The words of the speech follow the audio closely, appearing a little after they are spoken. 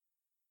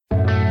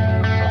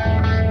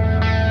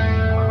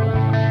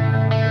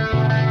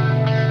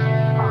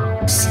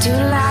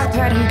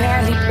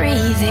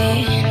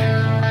breathing.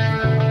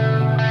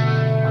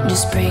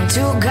 Just praying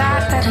to a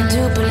God that I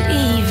do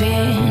believe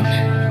in.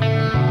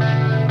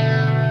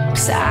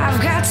 'Cause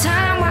I've got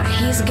time while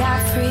he's got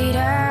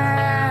freedom.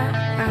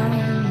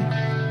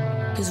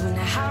 'Cause when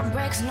the heart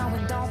breaks, no,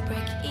 it don't break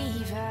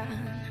even.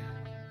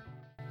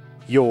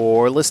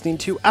 You're listening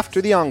to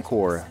After the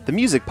Encore, the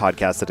music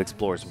podcast that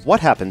explores what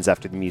happens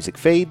after the music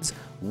fades,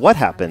 what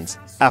happens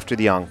after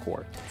the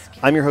encore.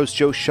 I'm your host,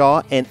 Joe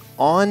Shaw, and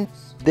on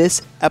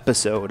this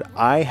episode,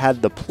 I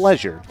had the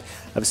pleasure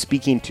of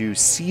speaking to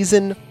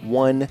Season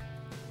 1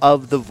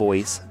 of The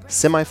Voice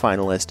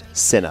semifinalist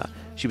Cinna.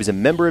 She was a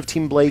member of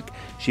Team Blake.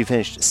 She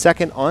finished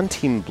second on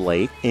Team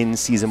Blake in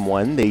Season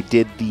 1. They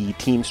did the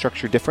team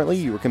structure differently.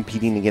 You were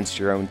competing against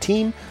your own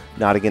team,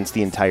 not against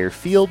the entire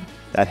field.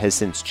 That has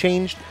since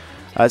changed.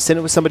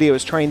 Cinna was somebody I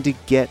was trying to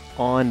get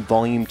on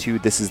Volume 2,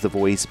 This is The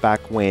Voice,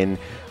 back when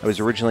I was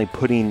originally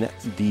putting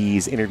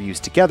these interviews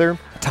together.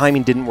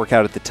 Timing didn't work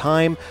out at the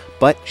time,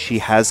 but she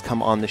has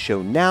come on the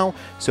show now,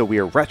 so we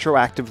are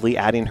retroactively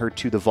adding her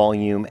to the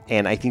volume,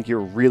 and I think you're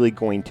really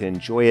going to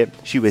enjoy it.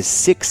 She was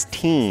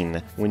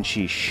 16 when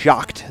she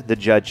shocked the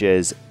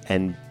judges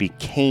and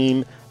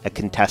became a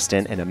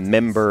contestant and a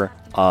member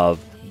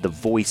of the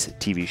Voice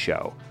TV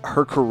show.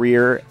 Her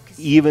career,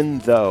 even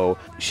though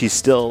she's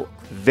still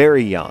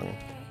very young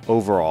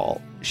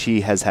overall,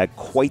 she has had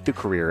quite the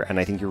career, and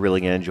I think you're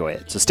really going to enjoy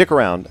it. So stick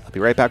around. I'll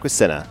be right back with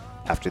Cinna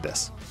after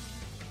this.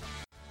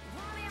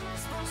 What am I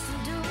supposed to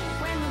do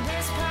when the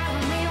best part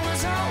of me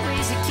was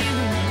always a you?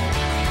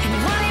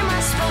 And what am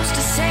I supposed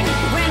to say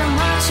when I'm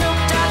all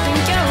choked up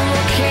and you're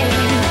okay?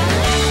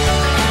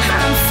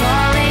 I'm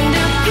falling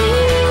to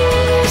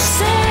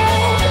pieces,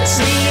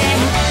 yeah.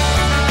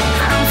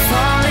 I'm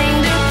falling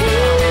to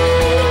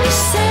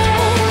pieces,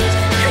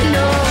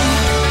 no.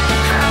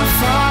 I'm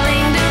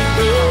falling to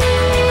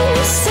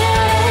pieces.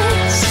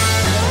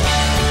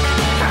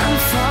 I'm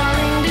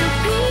falling to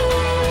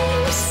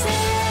pieces.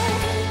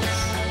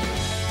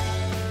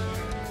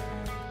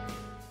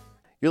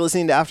 You're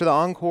listening to After the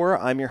Encore.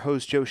 I'm your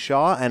host, Joe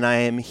Shaw, and I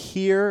am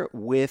here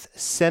with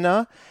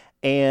Cinna.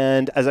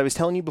 And as I was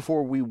telling you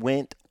before we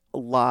went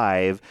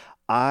live,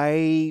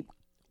 I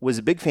was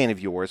a big fan of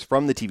yours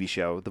from the TV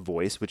show, The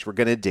Voice, which we're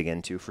going to dig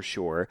into for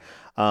sure.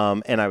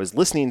 And I was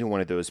listening to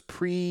one of those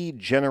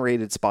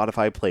pre-generated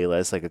Spotify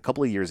playlists like a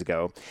couple of years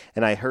ago,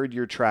 and I heard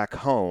your track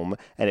Home,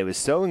 and it was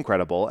so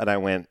incredible, and I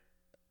went,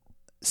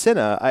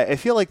 Cinna, I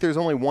feel like there's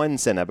only one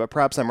Cinna, but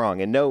perhaps I'm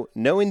wrong. And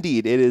no,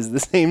 indeed, it is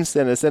the same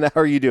Cinna. Cinna, how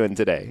are you doing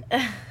today?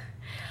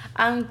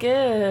 I'm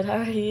good. How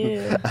are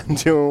you? I'm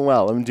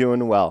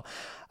doing well.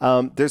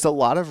 There's a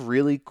lot of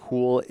really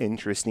cool,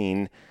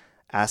 interesting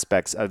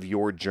aspects of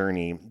your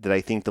journey that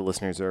I think the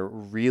listeners are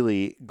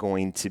really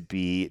going to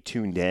be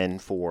tuned in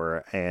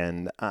for,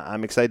 and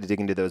I'm excited to dig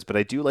into those. But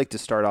I do like to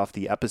start off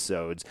the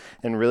episodes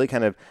and really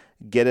kind of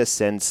get a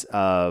sense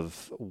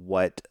of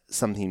what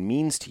something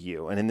means to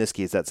you. And in this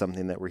case, that's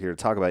something that we're here to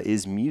talk about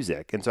is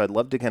music. And so I'd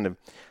love to kind of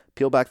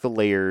peel back the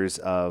layers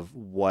of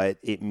what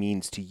it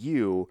means to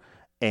you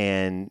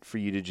and for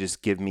you to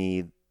just give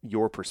me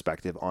your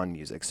perspective on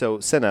music. So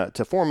Cinna,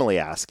 to formally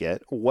ask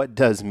it, what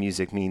does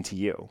music mean to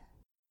you?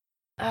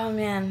 Oh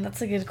man,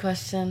 that's a good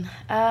question.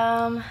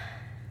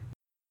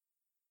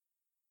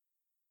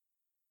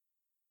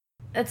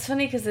 It's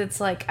funny because it's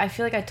like, I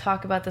feel like I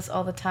talk about this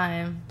all the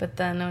time, but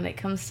then when it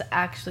comes to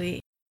actually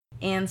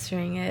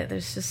answering it,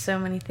 there's just so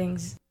many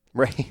things.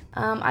 Right.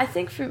 I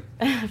think for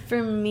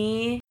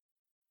me,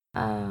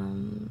 I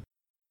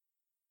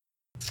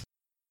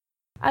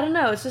don't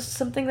know, it's just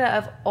something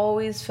that I've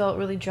always felt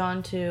really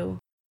drawn to.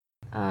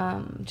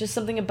 Just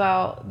something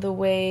about the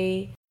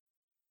way,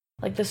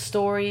 like the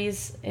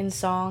stories in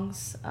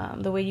songs,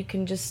 the way you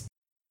can just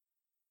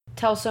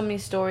tell so many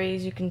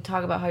stories. You can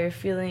talk about how you're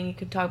feeling. You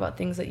can talk about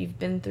things that you've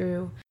been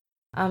through.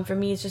 For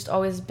me, it's just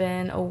always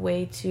been a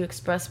way to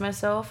express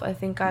myself. I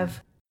think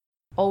I've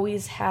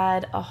always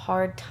had a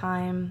hard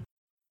time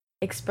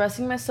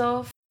expressing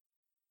myself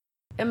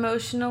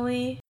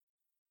emotionally,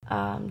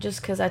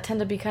 just because I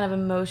tend to be kind of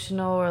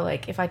emotional, or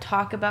like if I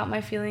talk about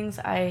my feelings,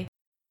 I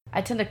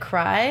tend to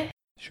cry.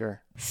 Sure.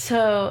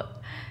 So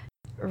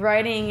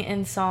writing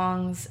in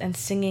songs and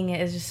singing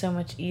it is just so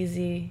much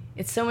easy.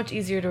 It's so much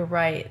easier to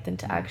write than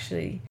to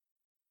actually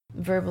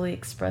verbally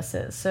express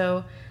it.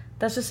 So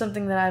that's just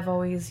something that I've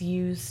always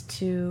used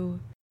to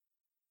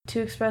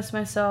express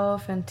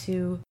myself and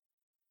to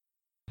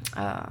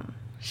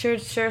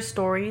share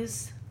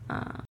stories.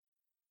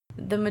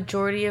 The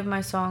majority of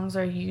my songs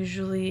are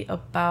usually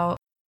about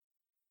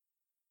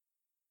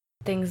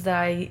things that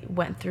I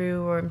went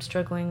through or I'm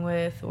struggling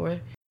with, or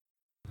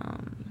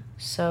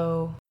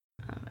so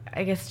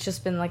I guess it's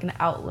just been like an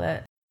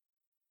outlet.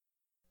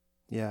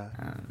 Yeah.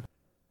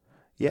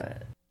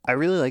 I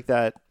really like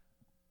that,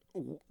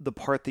 the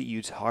part that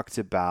you talked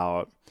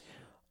about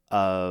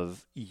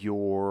of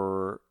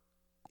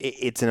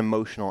it's an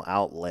emotional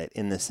outlet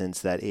in the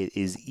sense that it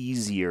is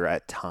easier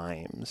at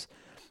times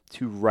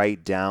to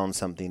write down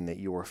something that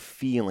you're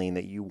feeling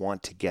that you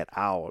want to get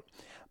out.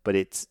 but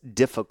it's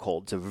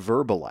difficult to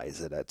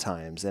verbalize it at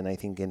times. And I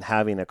think in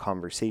having a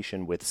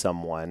conversation with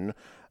someone,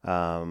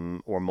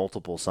 or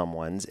multiple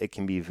someones, it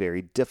can be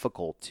very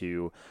difficult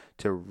to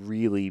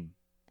really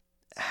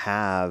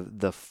have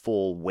the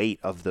full weight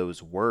of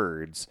those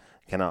words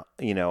kind of,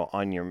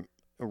 on your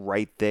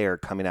right there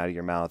coming out of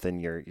your mouth,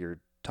 and you're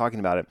talking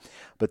about it.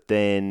 But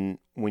then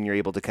when you're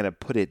able to kind of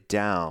put it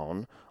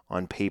down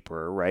on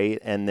paper, right,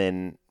 and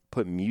then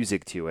put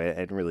music to it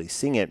and really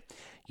sing it,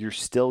 you're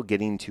still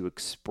getting to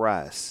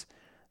express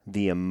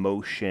the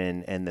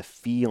emotion and the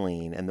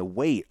feeling and the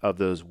weight of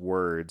those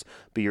words,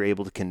 but you're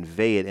able to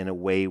convey it in a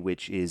way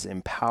which is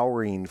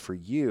empowering for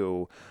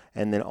you,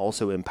 and then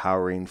also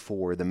empowering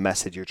for the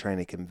message you're trying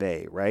to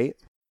convey, right?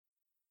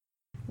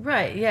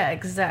 Right, yeah,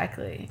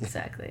 exactly.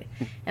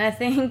 And I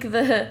think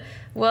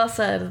well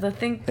said,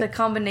 the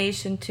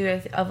combination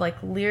too of like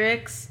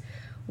lyrics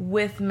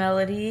with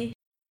melody,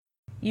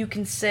 you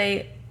can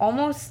say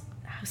almost,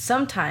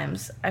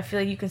 sometimes I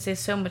feel like you can say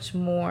so much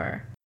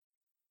more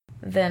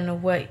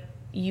than what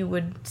you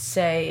would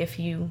say if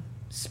you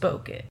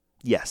spoke it.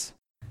 Yes.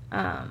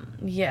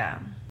 Yeah.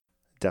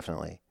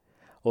 Definitely.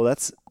 Well,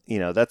 that's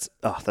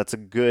a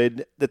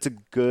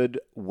good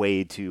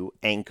way to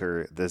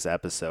anchor this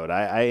episode.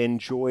 I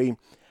enjoy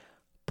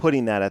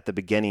putting that at the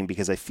beginning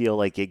because I feel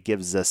like it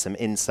gives us some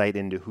insight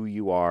into who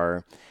you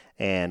are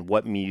and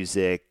what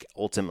music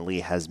ultimately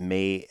has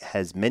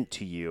meant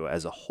to you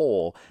as a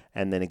whole,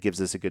 and then it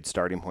gives us a good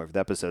starting point for the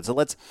episode. So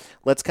let's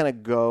kind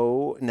of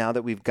go, now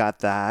that we've got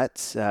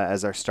that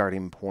as our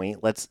starting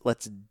point. Let's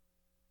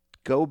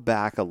go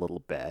back a little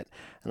bit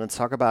and let's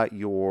talk about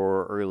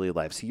your early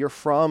life. So you're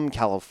from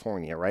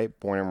California, right?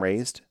 Born and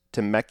raised.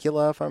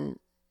 Temecula, if I'm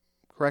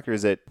correct, or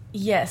is it?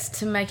 Yes,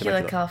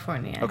 Temecula,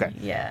 California. Okay.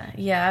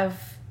 Yeah,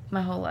 I've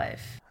my whole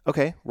life.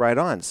 Okay, right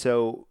on.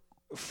 So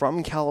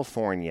from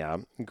California,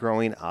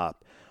 growing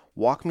up,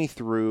 walk me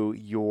through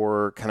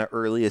your kind of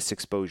earliest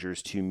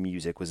exposures to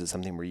music. Was it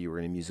something where you were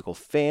in a musical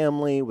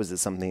family? Was it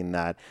something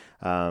that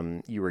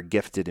you were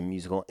gifted a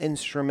musical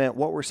instrument?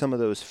 What were some of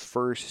those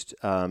first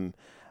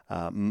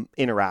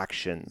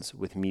interactions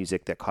with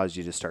music that caused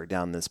you to start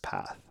down this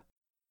path?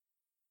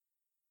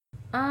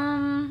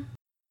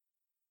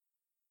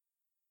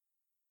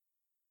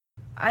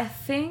 I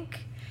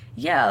think,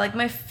 yeah, like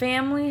my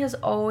family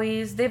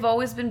they've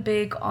always been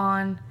big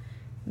on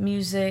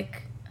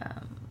music,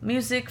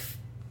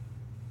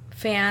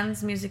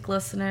 fans, music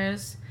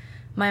listeners.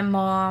 My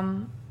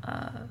mom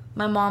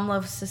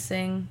loves to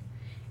sing,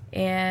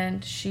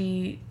 and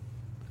she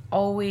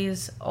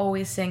always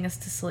sang us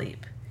to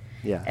sleep.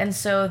 Yeah. And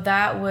so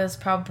that was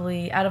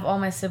probably, out of all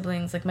my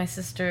siblings, like my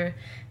sister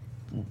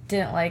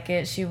didn't like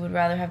it. She would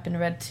rather have been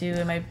read to,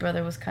 and my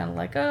brother was kind of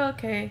like, oh,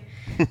 okay.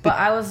 But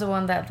I was the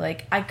one that,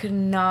 like, I could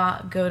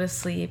not go to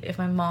sleep if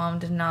my mom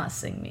did not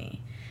sing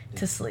me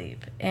to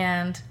sleep.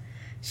 And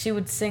she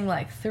would sing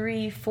like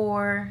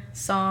 3-4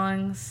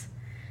 songs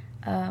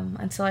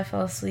until I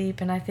fell asleep.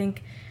 And I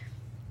think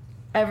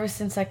ever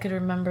since I could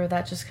remember,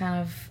 that just kind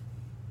of,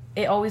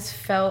 it always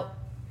felt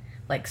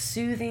like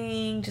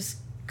soothing, just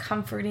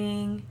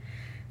comforting.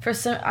 For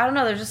some, I don't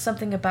know, there's just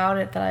something about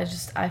it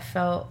that I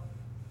felt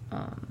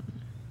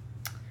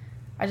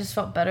I just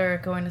felt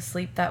better going to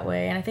sleep that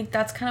way. And I think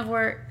that's kind of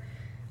where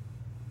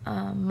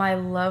my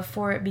love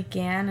for it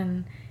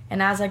began.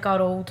 And as I got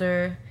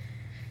older,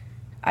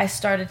 I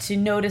started to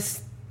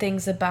notice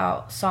things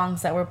about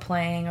songs that were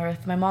playing, or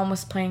if my mom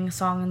was playing a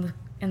song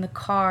in the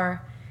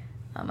car,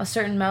 a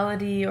certain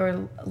melody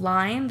or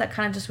line that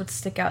kind of just would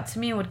stick out to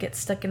me and would get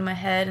stuck in my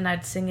head, and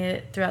I'd sing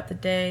it throughout the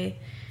day.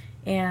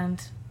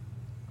 And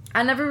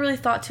I never really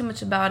thought too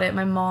much about it.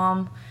 My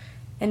mom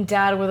and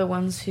dad were the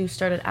ones who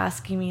started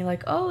asking me,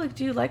 like, oh, like,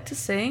 do you like to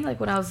sing? Like,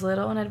 when I was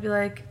little. And I'd be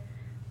like,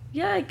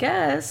 yeah, I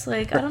guess.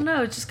 Like, I don't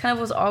know. It just kind of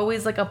was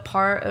always, like, a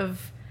part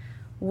of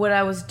what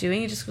I was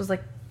doing. It just was,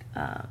 like,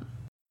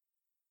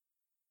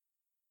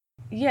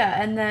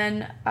 yeah. And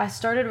then I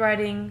started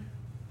writing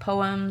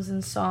poems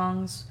and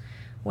songs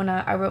when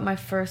I wrote my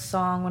first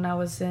song when I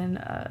was in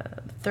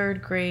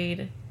 3rd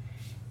grade.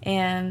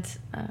 And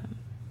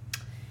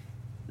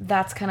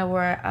that's kind of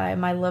where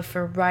my love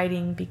for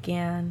writing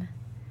began.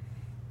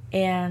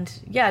 And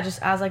yeah,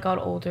 just as I got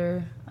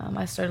older,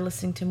 I started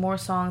listening to more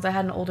songs. I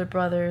had an older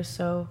brother,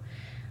 so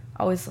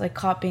I was like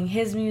copying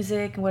his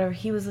music and whatever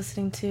he was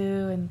listening to,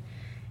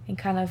 and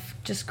kind of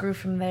just grew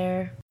from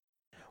there.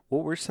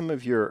 What were some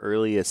of your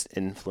earliest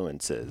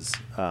influences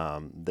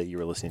that you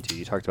were listening to?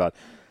 You talked about,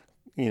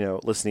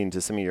 listening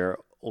to some of your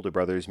older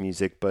brother's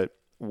music, but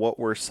what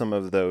were some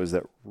of those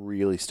that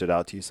really stood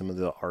out to you, some of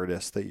the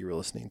artists that you were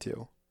listening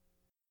to?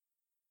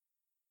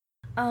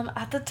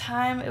 At the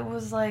time, it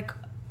was like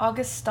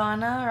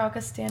Augustana,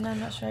 I'm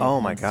not sure.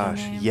 Oh my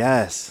gosh,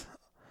 yes.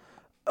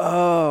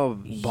 Oh,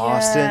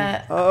 Boston.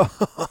 Yeah. Oh,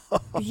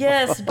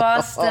 Yes,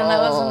 Boston. That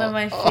was one of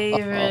my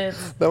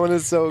favorites. that one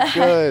is so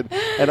good.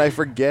 And I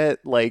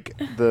forget like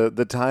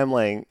the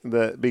timeline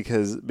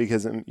because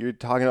you're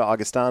talking about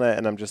Augustana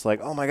and I'm just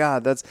like, oh my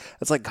God, that's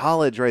like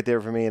college right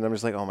there for me. And I'm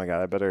just like, oh my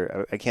God,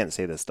 I can't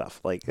say this stuff.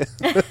 Like,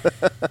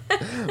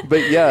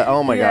 but yeah,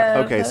 oh my Yeah,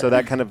 God. Okay, so but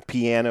that kind of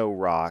piano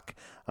rock.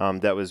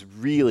 That was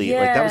really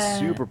like that was yeah.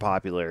 super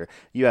popular.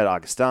 You had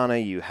Augustana,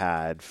 you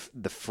had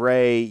the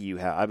Fray, you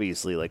had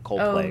obviously like Oh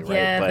Coldplay, right?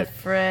 yeah, the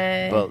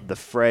Fray. But the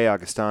Fray,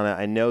 Augustana,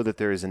 I know that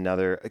there is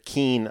another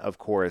Keen, of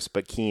course,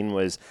 but Keen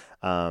was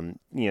kind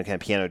of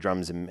piano,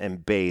 drums,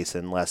 and bass,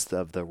 and less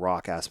of the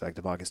rock aspect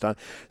of Augustana.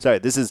 Sorry,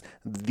 this is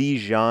the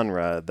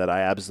genre that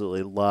I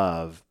absolutely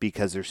love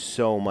because there's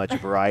so much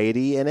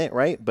variety in it,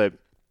 right? But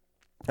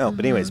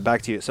anyways,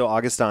 back to you. So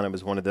Augustana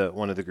was one of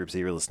the groups that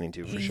you were listening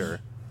to for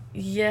sure.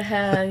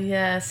 Yeah,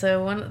 yeah.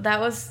 So one that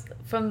was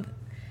from,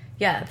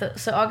 yeah.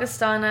 So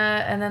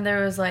Augustana, and then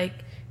there was like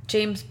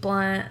James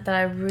Blunt that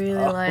I really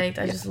liked.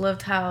 I just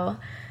loved how,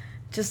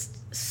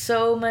 just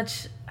so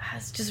much.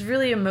 It's just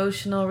really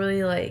emotional,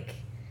 really like,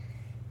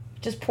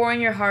 just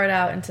pouring your heart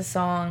out into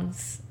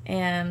songs,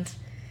 and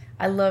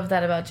I love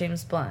that about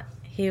James Blunt.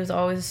 He was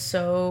always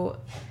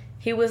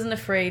he wasn't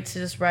afraid to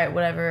just write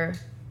whatever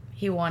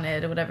he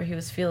wanted, or whatever he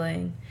was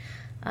feeling.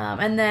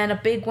 And then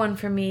a big one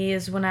for me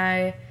is when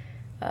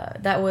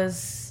that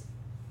was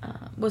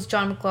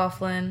John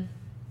McLaughlin.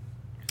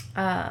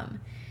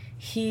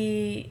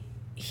 He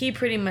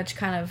pretty much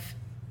kind of,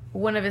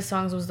 one of his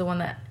songs was the one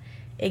that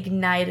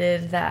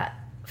ignited that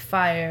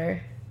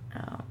fire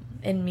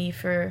in me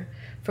for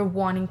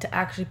wanting to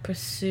actually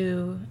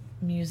pursue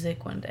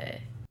music one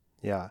day.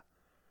 Yeah.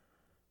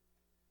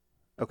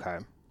 Okay.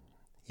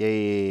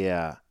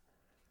 Yeah.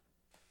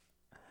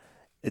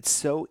 It's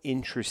so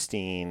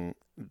interesting.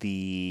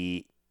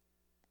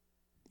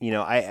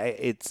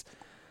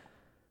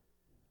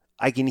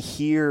 I can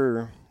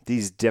hear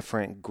these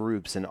different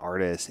groups and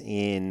artists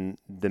in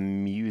the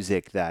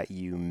music that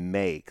you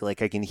make.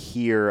 Like I can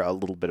hear a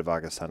little bit of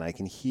Augustana. I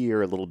can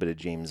hear a little bit of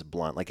James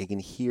Blunt. Like I can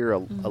hear a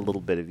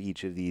little bit of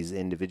each of these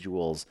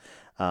individuals.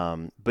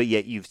 But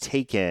yet you've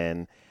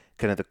taken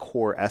kind of the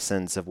core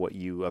essence of what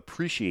you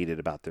appreciated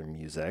about their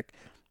music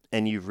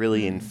and you've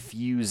really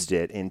infused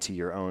it into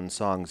your own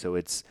song. So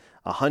it's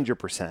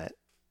 100%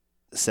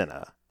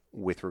 Cinna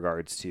with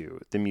regards to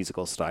the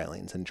musical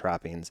stylings and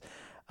trappings.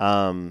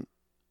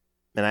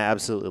 And I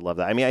absolutely love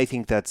that. I mean, I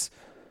think that's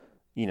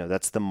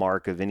the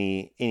mark of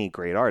any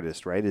great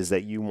artist, right? Is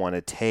that you want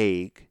to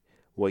take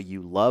what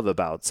you love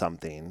about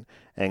something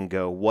and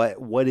go,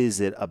 what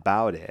is it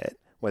about it?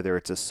 Whether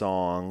it's a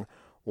song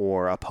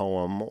or a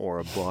poem or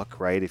a book,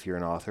 right? If you're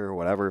an author or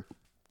whatever,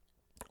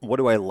 what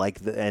do I like?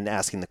 And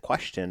asking the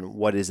question,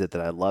 what is it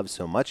that I love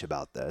so much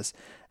about this?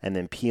 And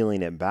then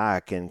peeling it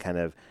back and kind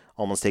of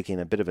almost taking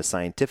a bit of a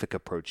scientific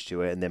approach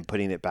to it and then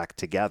putting it back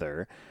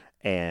together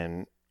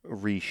and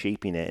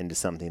reshaping it into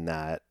something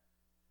that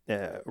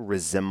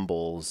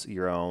resembles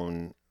your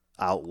own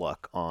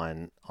outlook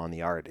on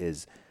the art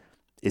is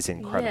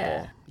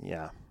incredible.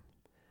 Yeah.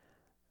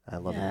 I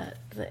love it.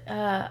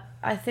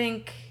 I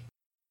think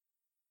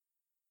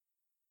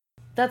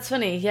that's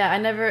funny. Yeah,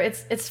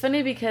 it's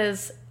funny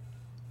because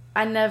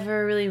I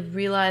never really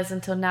realized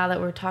until now that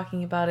we're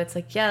talking about it. It's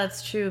like, yeah,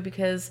 that's true,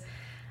 because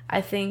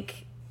I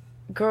think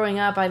growing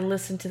up I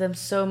listened to them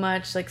so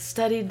much, like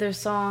studied their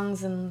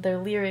songs and their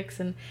lyrics,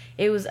 and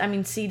it was, I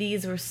mean,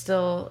 CDs were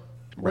still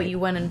what you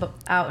went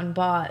out and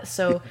bought.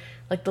 So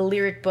like the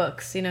lyric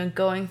books,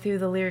 going through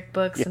the lyric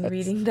books and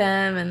reading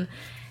them,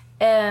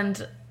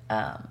 and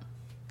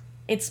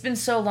it's been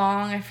so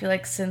long, I feel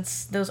like,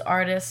 since those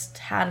artists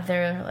had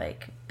their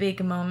like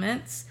big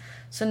moments.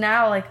 So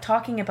now, like,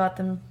 talking about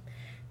them,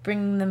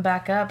 bringing them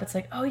back up, it's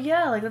like, oh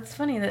yeah, like that's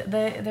funny that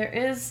there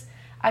is,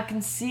 I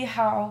can see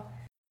how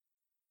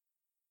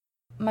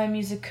my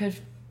music could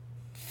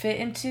fit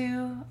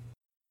into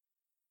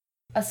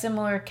a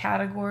similar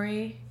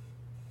category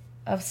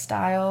of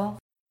style.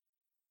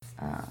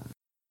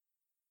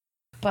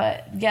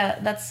 But yeah,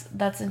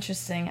 that's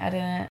interesting. I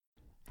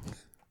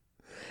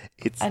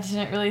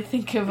didn't really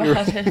think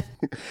about it.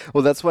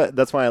 Well, that's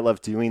why I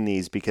love doing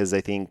these, because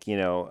I think,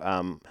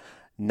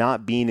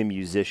 not being a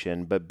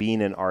musician, but being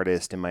an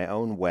artist in my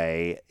own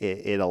way,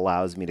 it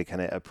allows me to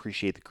kind of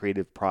appreciate the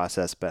creative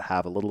process, but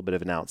have a little bit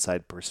of an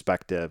outside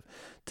perspective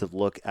to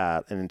look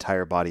at an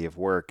entire body of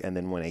work. And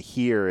then when I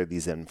hear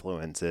these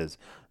influences,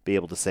 be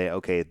able to say,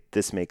 okay,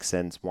 this makes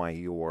sense why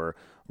you're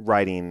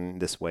writing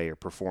this way or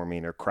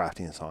performing or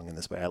crafting a song in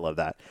this way. I love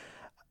that.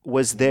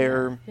 Was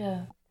there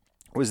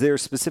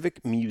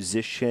specific musical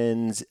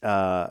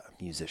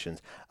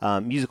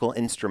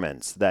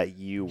instruments that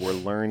you were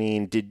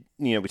learning?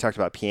 We talked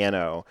about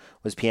piano.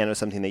 Was piano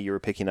something that you were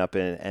picking up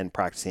and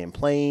practicing and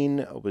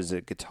playing? Was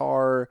it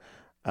guitar?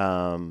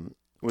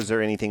 Was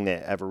there anything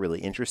that ever really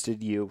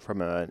interested you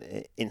from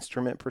an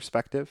instrument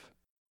perspective?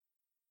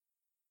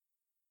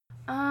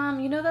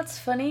 That's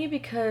funny,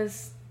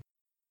 because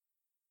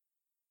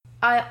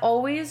I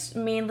always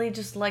mainly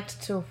just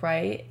liked to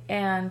write,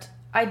 and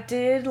I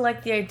did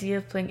like the idea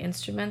of playing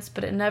instruments,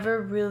 but it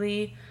never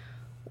really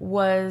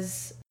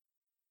was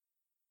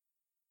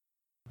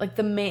like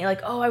the main,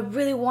 like, oh, I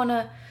really want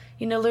to,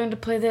 learn to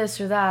play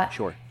this or that.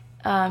 Sure.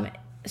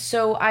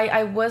 So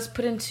I was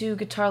put into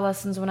guitar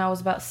lessons when I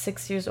was about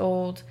 6 years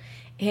old,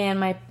 and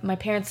my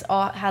parents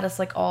all had us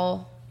like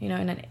all,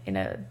 in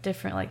a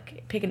different,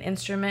 like, pick an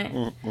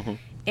instrument. Mm-hmm.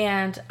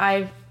 And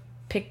I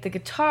picked the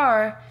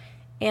guitar,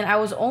 and I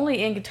was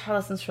only in guitar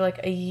lessons for like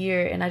a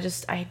year, and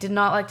I did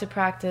not like to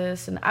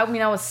practice. And I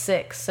was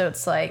 6, so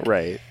it's like,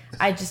 right.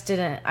 I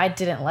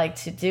didn't like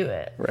to do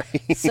it.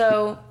 Right.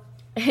 So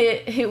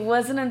it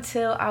wasn't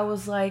until I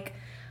was like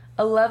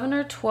 11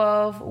 or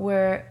 12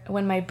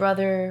 when my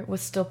brother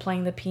was still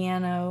playing the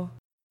piano,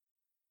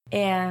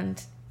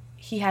 and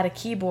he had a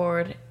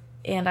keyboard,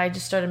 and I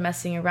just started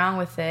messing around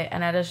with it,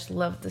 and I just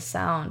loved the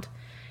sound.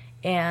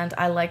 And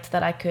I liked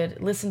that I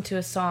could listen to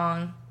a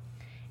song,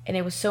 and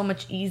it was so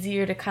much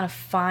easier to kind of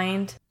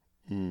find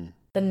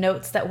the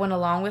notes that went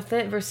along with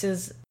it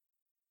versus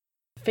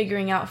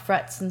figuring out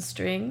frets and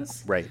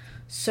strings. Right.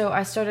 So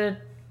I started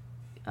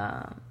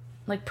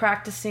like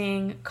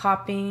practicing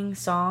copying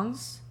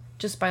songs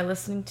just by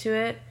listening to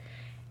it.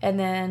 And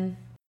then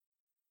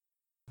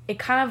it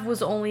kind of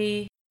was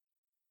only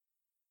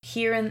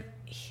here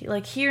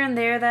and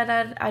there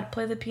that I'd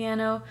play the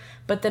piano.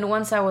 But then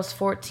once I was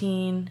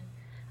 14,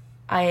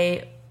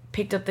 I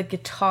picked up the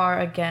guitar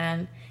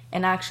again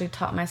and actually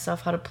taught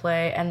myself how to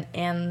play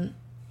and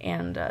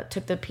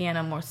took the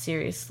piano more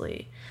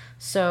seriously.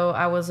 So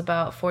I was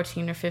about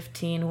 14 or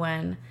 15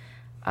 when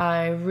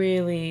I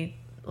really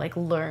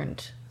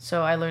learned.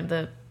 So I learned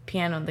the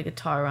piano and the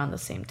guitar around the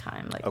same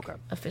time,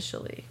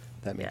 officially.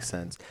 That makes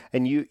sense.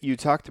 And you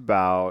talked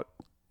about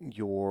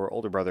your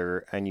older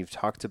brother, and you've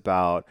talked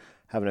about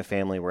having a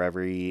family where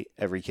every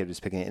kid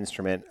was picking an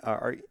instrument.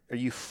 Are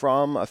you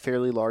from a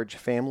fairly large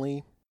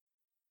family?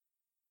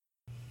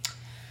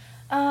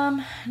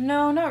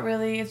 No, not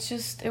really.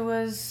 It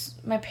was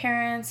my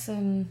parents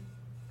and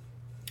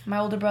my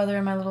older brother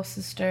and my little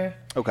sister.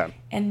 Okay.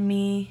 And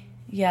me.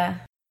 Yeah.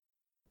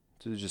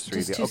 So just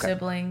three. Just two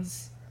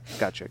siblings.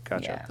 Gotcha.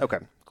 Yeah. Okay,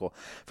 cool.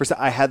 First,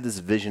 I had this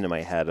vision in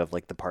my head of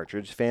the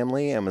Partridge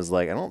Family, and was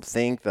like, I don't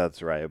think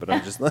that's right, but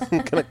I'm just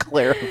gonna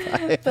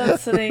clarify.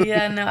 That's funny.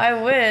 Yeah, no,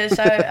 I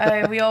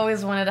wish. We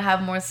always wanted to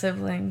have more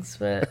siblings,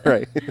 but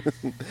right.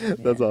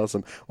 That's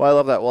awesome. Well, I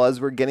love that. Well, as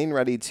we're getting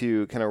ready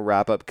to kind of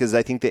wrap up, because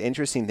I think the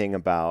interesting thing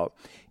about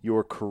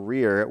your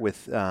career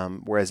with,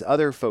 whereas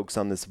other folks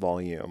on this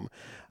volume,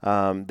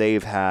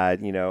 they've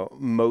had,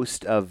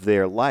 most of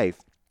their life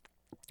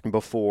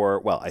before,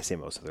 well, I say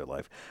most of their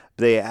life,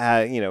 they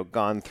had,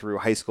 gone through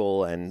high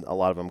school and a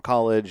lot of them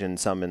college, and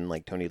some in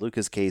Tony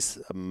Luca's case,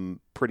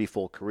 pretty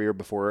full career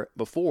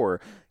before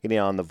getting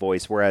on The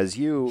Voice, whereas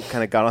you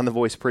kind of got on The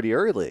Voice pretty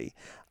early.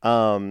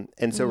 And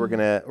so we're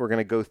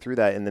gonna go through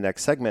that in the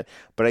next segment.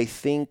 But I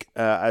think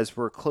as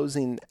we're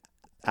closing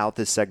out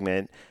this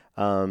segment,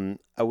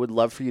 I would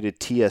love for you to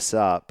tee us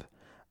up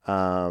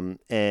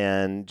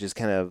and just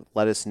kind of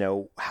let us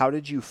know, how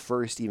did you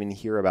first even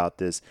hear about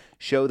this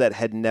show that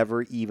had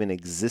never even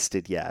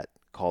existed yet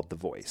called The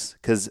Voice?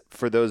 Because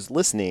for those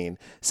listening,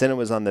 Senna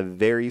was on the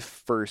very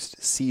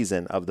first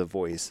season of The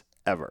Voice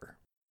ever.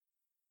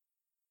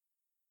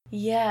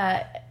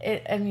 Yeah,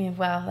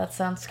 wow, that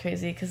sounds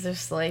crazy because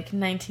there's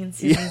 19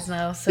 seasons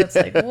now, so it's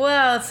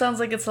wow, it sounds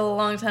like it's a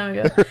long time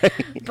ago.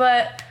 Right.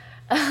 But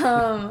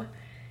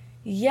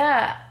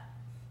yeah,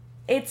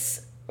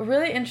 it's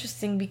really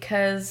interesting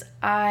because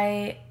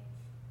I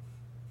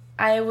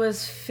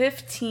was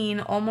 15,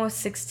 almost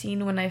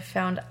 16 when I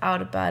found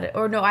out about it.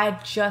 Or no, I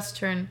had just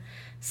turned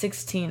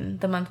 16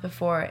 the month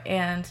before,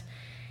 and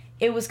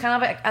it was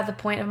kind of at the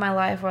point of my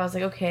life where I was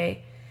like,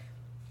 okay,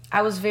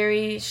 I was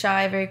very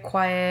shy, very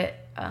quiet.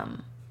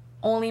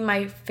 Only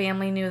my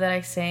family knew that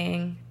I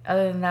sang.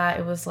 Other than that,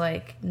 it was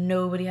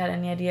nobody had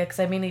any idea because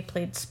I mainly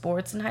played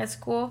sports in high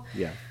school.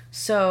 Yeah.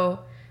 So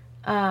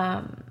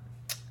I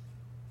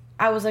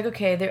was like,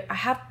 okay, there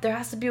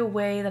has to be a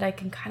way that I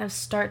can kind of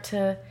start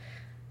to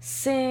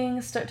sing,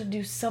 start to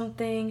do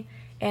something.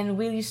 And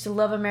we used to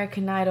love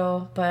American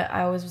Idol, but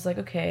I always was like,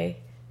 okay,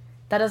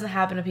 that doesn't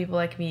happen to people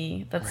like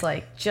me. That's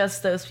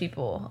just those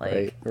people,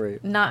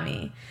 right. Not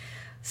me.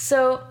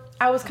 So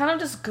I was kind of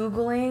just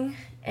Googling,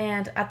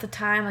 and at the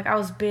time, I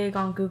was big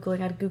on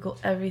Googling. I'd Google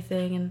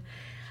everything, and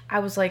I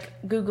was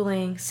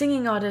Googling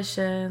singing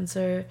auditions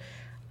or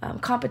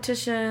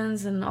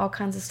competitions and all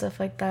kinds of stuff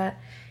like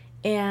that.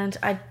 And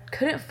I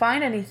couldn't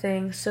find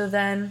anything. So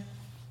then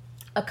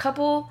a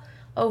couple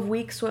of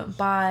weeks went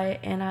by,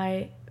 and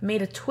I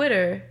made a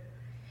Twitter,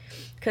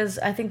 because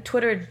I think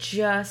Twitter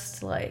just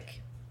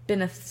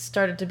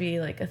started to be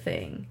a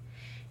thing.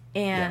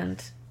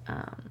 And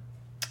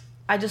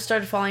I just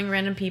started following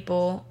random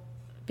people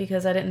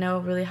because I didn't know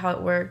really how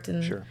it worked.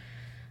 And sure.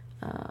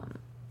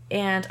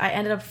 And I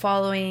ended up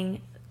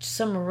following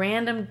some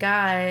random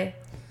guy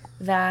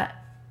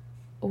that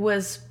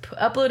was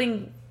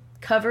uploading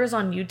covers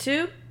on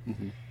YouTube.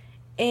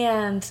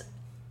 And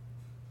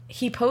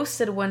he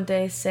posted one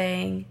day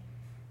saying,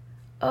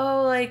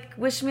 oh, like,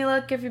 wish me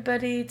luck,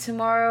 everybody.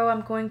 Tomorrow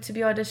I'm going to be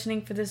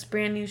auditioning for this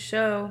brand new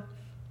show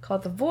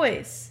called The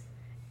Voice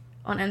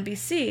on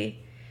NBC.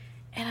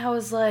 And I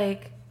was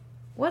like,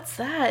 what's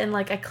that? And,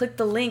 like, I clicked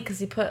the link because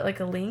he put, like,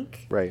 a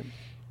link. Right.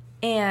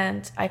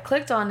 And I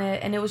clicked on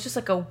it, and it was just,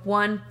 like, a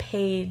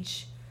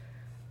one-page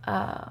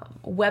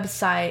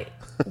website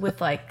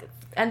with, like,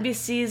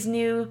 NBC's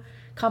new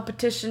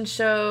competition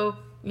show,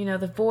 you know,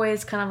 The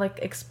Voice, kind of, like,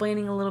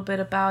 explaining a little bit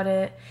about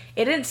it.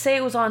 It didn't say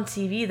it was on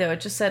TV, though.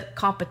 It just said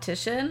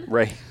competition.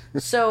 Right.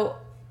 So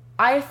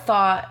I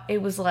thought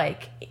it was,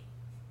 like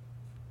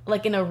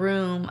in a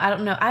room. I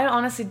don't know. I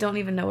honestly don't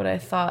even know what I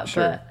thought.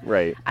 Sure. But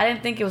Right. I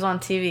didn't think it was on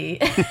TV.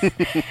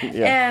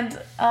 Yeah.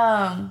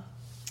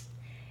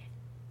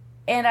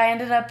 And I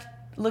ended up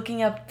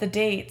looking up the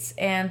dates,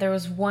 and there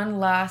was one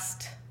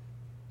last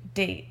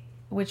date,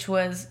 which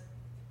was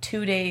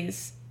 2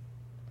 days.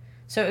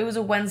 So it was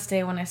a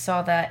Wednesday when I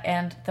saw that,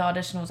 and the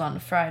audition was on a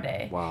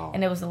Friday. Wow.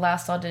 And it was the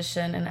last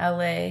audition in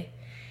LA.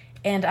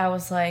 And I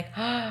was like,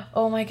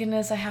 oh my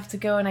goodness, I have to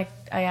go. And I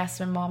asked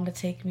my mom to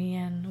take me,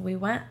 and we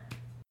went.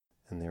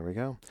 And there we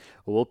go.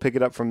 Well, we'll pick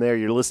it up from there.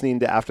 You're listening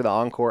to After the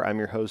Encore. I'm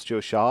your host,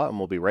 Joe Shaw, and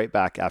we'll be right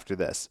back after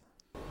this.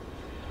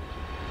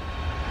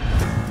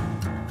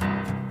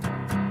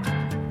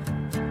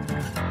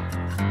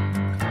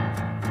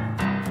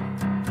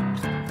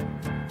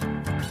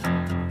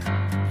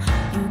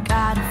 You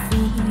got a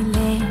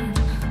feeling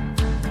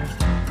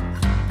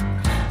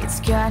it's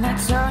gonna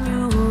turn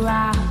you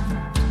around.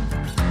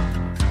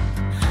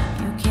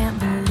 You can't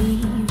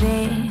believe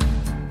it,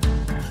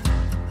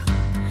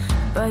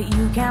 but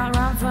you can't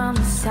run from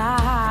the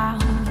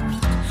sound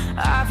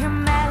of your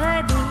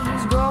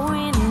melodies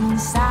growing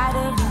inside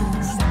of you.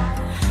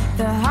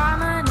 The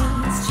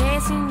harmonies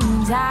chasing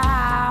you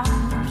down.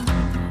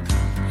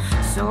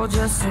 So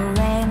just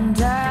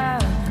surrender,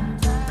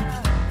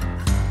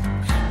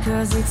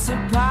 'cause it's a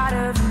part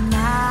of you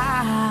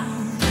now.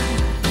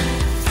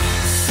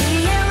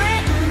 See it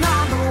written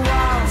on the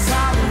walls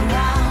all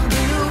around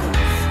you.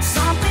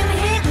 Something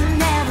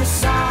hidden every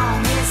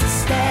song is a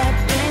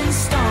stepping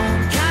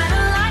stone.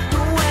 Kinda like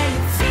the way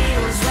it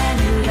feels when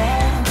you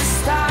let the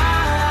stars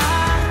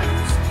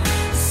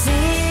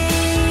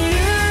sing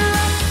you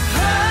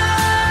home.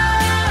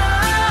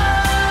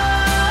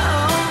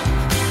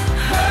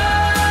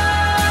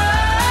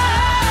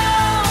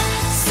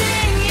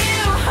 Sing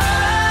you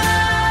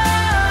home.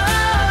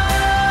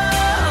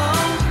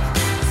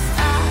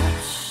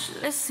 Hush,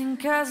 listen,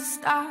 'cause the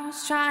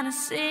stars trying to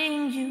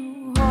sing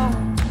you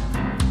home.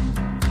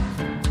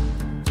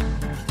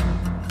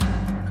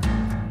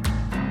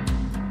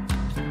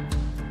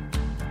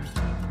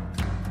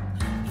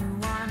 You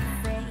wanna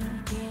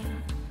fake it.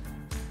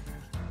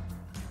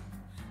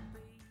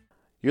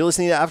 You're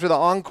listening to After the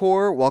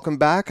Encore. Welcome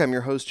back. I'm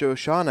your host, Joe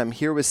Shaw, and I'm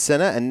here with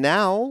Senna. And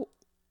now,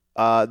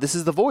 this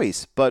is The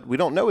Voice, but we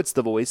don't know it's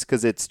The Voice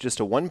because it's just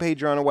a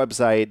one-pager on a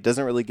website.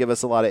 Doesn't really give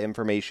us a lot of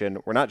information.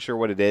 We're not sure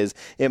what it is.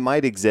 It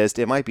might exist.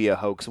 It might be a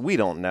hoax. We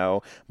don't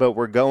know. But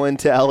we're going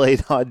to LA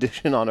to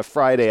audition on a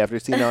Friday after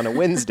seeing it on a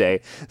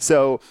Wednesday.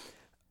 So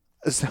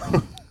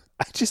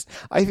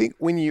I think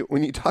when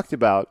you talked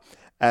about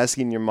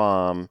asking your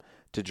mom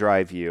to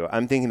drive you,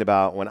 I'm thinking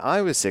about when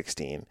I was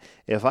 16,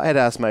 if I had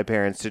asked my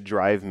parents to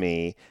drive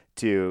me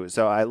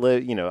so I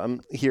live,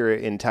 I'm here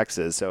in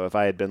Texas. So if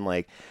I had been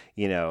like,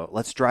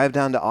 let's drive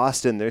down to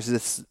Austin, there's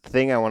this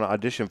thing I want to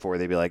audition for,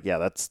 they'd be like, yeah,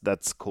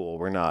 that's cool.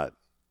 We're not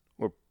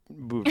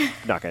going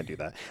to do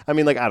that. I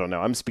mean, like, I don't know.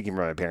 I'm speaking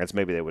for my parents.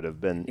 Maybe they would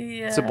have been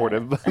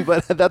supportive,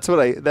 but that's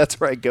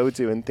where I go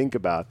to and think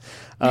about.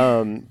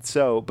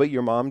 But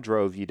your mom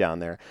drove you down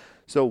there.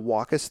 So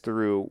walk us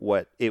through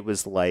what it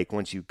was like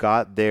once you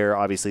got there.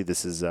 Obviously,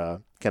 this is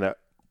a kind of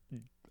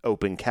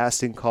open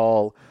casting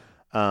call.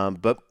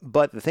 But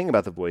the thing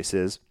about The Voice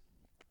is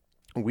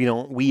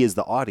we as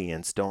the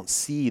audience don't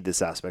see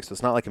this aspect. So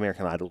it's not like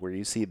American Idol where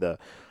you see the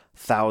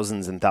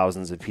thousands and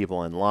thousands of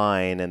people in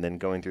line and then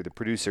going through the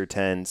producer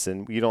tents,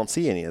 and you don't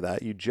see any of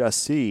that. You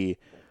just see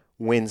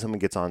when someone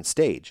gets on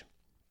stage.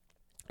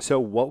 So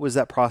what was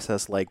that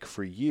process like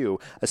for you,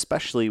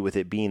 especially with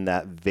it being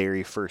that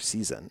very first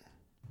season?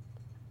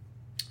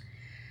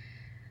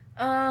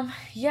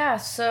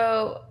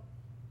 So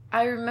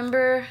I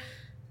remember,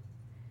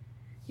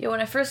 when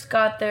I first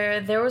got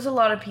there was a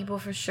lot of people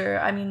for sure.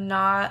 I mean,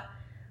 not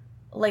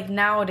like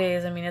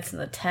nowadays. I mean, it's in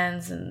the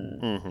tens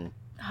and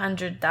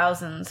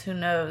 100,000s. Who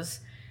knows?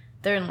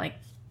 They're in like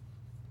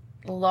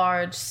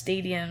large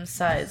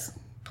stadium-sized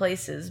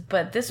places.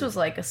 But this was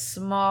like a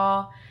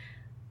small,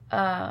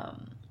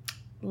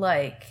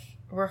 like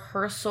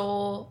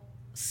rehearsal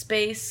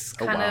space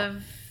kind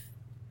of,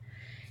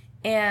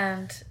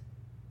 and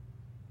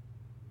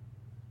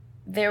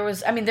there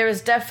was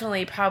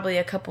definitely probably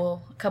a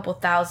couple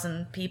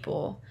thousand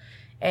people,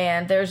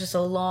 and there was just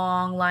a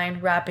long line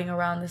wrapping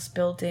around this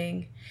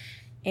building,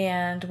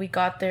 and we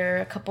got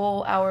there a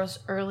couple hours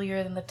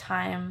earlier than the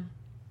time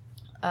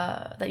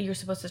that you were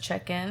supposed to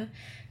check in,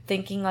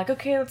 thinking like,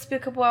 okay, let's be a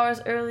couple hours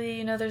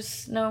early,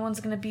 there's no one's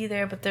gonna be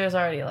there, but there's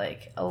already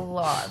like a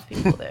lot of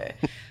people there.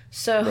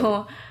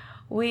 So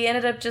we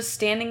ended up just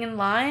standing in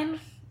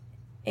line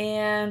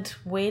and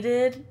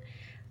waited.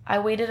 I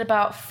waited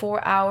about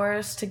 4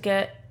 hours to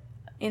get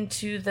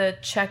into the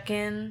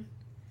check-in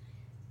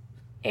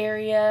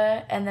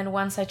area, and then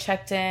once I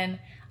checked in,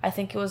 I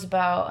think it was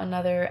about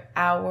another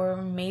hour,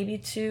 maybe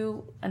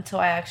 2, until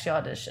I actually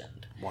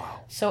auditioned.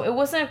 Wow. So it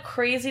wasn't a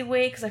crazy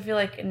wait, because I feel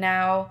like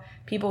now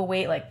people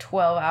wait like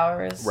 12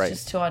 hours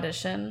just to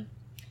audition.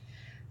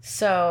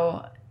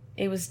 So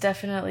it was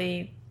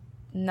definitely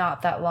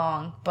not that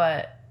long,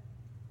 but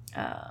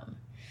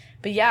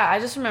yeah, I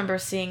just remember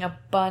seeing a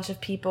bunch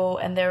of people,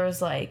 and there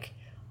was like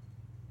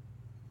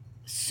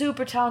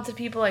super talented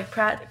people like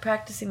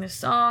practicing their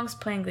songs,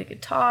 playing the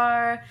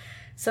guitar.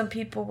 Some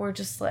people were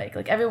just like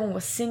everyone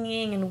was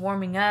singing and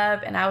warming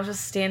up, and I was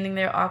just standing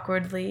there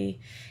awkwardly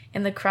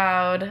in the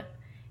crowd,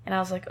 and I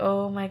was like,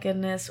 oh my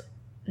goodness,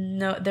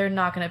 no, they're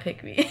not gonna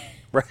pick me.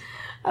 Right.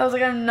 I was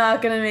like, I'm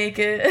not gonna make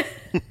it.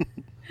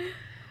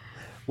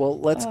 Well,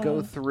 let's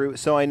go through.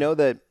 So I know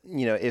that,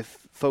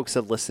 if folks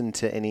have listened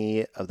to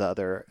any of the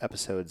other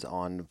episodes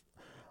on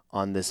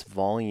this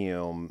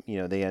volume,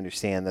 they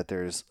understand that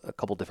there's a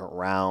couple different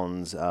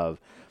rounds of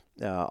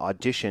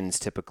auditions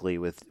typically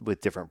with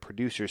different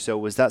producers. So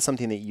was that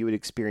something that you had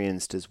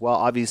experienced as well?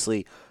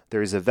 Obviously,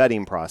 there's a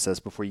vetting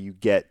process before you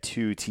get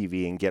to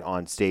TV and get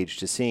on stage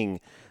to sing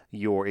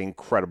your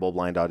incredible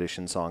blind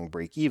audition song,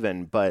 Break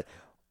Even. But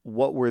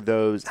what were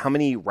those? How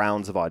many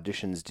rounds of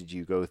auditions did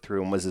you go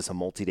through? And was this a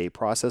multi-day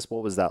process?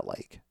 What was that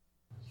like?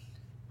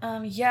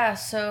 Yeah,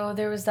 so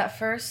there was the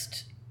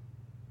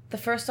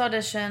first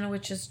audition,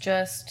 which is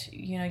just,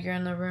 you're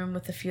in the room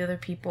with a few other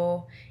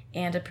people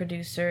and a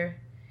producer.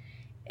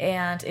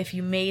 And if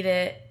you made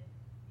it,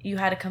 you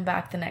had to come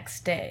back the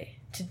next day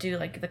to do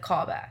like the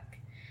callback.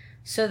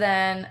 So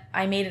then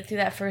I made it through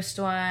that first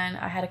one.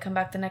 I had to come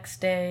back the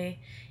next day,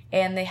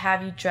 and they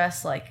have you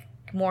dress like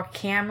more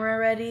camera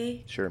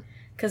ready. Sure.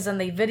 Because then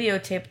they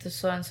videotaped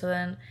this one. So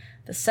then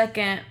the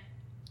second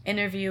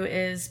interview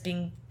is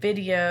being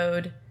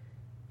videoed,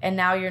 and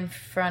now you're in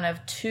front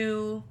of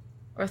 2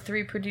 or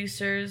 3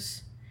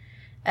 producers.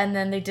 And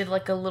then they did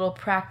like a little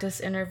practice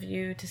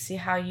interview to see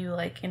how you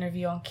like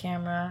interview on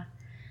camera.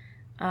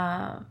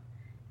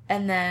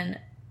 And then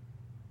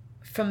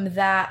from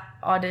that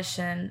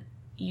audition,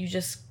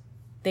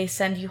 they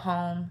send you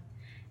home,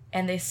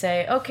 and they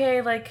say,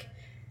 okay, like,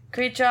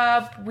 great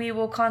job. We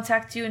will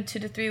contact you in 2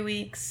 to 3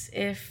 weeks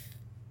if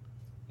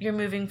you're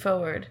moving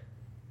forward.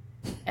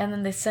 And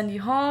then they send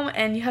you home,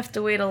 and you have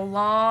to wait a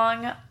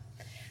long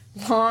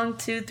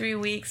 2-3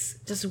 weeks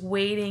just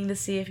waiting to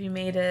see if you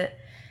made it.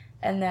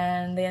 And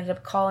then they ended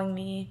up calling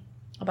me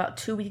about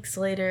 2 weeks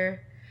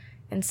later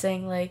and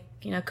saying like,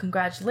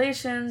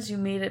 congratulations, you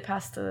made it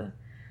past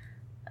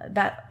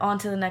that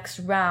onto the next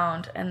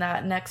round. And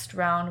that next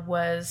round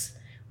was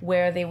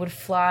where they would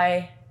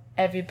fly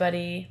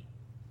everybody.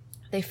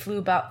 They flew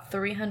about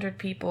 300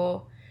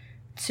 people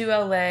to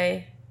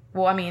LA.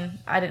 Well, I mean,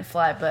 I didn't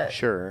fly, but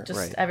sure, just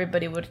right.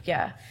 Everybody would,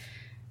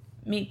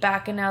 meet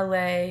back in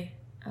LA.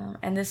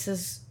 And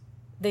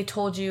they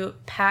told you,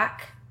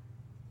 pack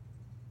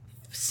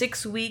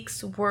 6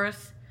 weeks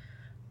worth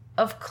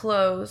of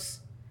clothes,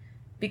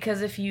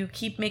 because if you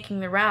keep making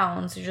the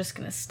rounds, you're just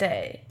going to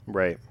stay.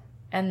 Right.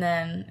 And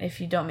then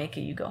if you don't make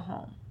it, you go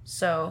home.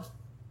 So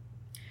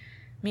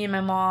me and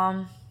my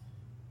mom,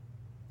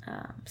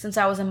 since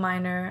I was a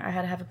minor, I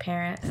had to have a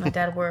parent, and my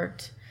dad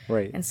worked.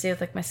 Right. And stay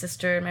with like my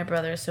sister and my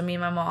brother. So me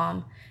and my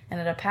mom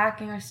ended up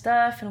packing our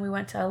stuff, and we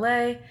went to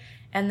LA.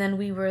 And then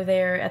we were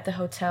there at the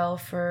hotel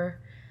for,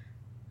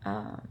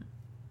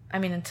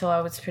 until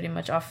I was pretty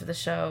much off of the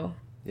show.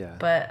 Yeah.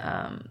 But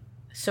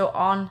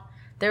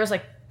there was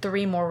like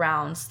 3 more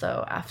rounds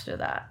though after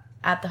that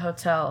at the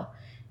hotel.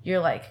 You're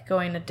like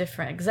going to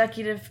different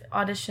executive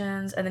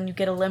auditions, and then you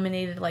get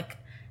eliminated like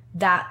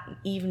that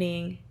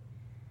evening.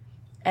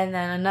 And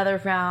then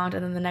another round,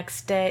 and then the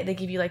next day they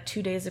give you like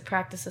 2 days to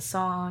practice a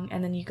song,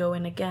 and then you go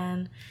in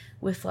again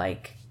with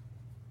like,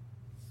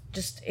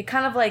 just, it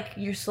kind of like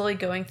you're slowly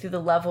going through the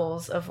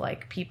levels of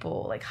like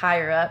people like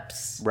higher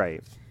ups.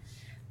 Right.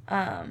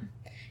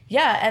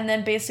 Yeah, and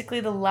then basically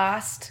the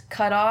last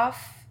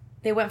cutoff,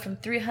 they went from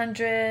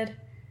 300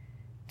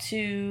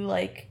 to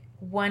like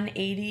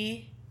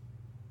 180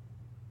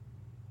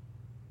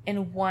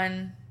 in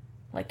one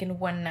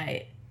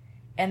night.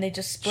 And they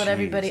just split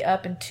everybody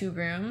up in 2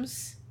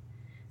 rooms.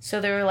 So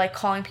they were like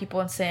calling people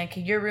and saying,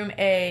 okay, your room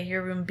A,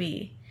 your room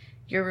B,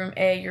 your room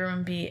A, your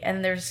room B.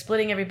 And they're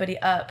splitting everybody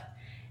up.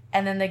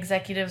 And then the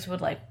executives would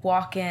like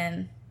walk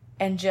in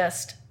and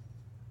just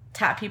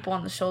tap people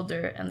on the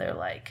shoulder, and they're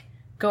like,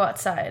 go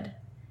outside,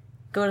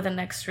 go to the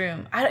next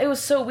room. It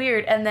was so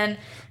weird. And then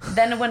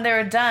when they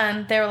were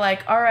done, they were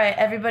like, all right,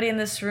 everybody in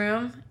this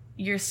room,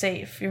 you're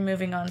safe. You're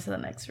moving on to the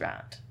next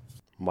round.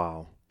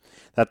 Wow.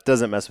 That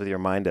doesn't mess with your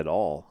mind at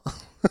all.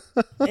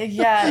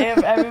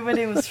 Yeah,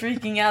 everybody was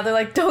freaking out. They're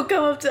like, don't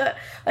come up to...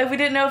 Like, we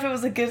didn't know if it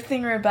was a good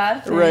thing or a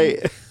bad thing.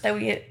 Right. That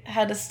we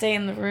had to stay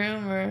in the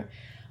room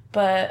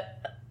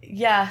But,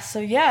 yeah, so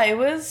yeah, it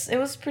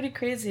was pretty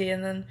crazy.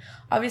 And then,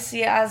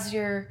 obviously, as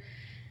you're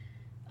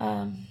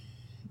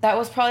that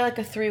was probably like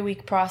a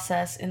 3-week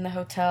process in the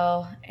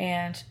hotel,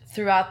 and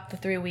throughout the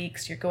 3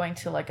 weeks you're going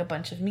to like a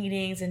bunch of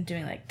meetings and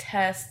doing like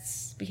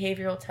tests,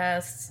 behavioral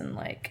tests, and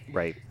like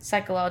Right.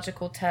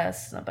 psychological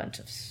tests, and a bunch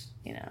of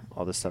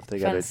All the stuff they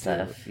fun got to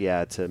stuff. do.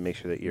 Yeah, to make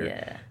sure that you're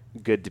Yeah.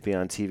 good to be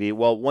on TV.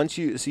 Well,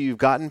 you've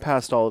gotten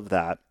past all of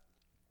that,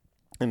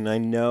 and I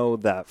know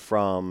that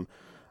from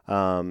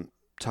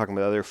talking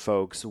with other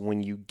folks,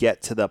 when you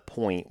get to the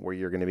point where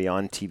you're going to be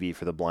on TV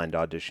for the blind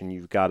audition,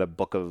 you've got a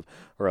book of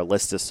or a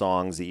list of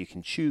songs that you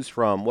can choose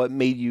from. What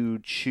made you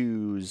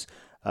choose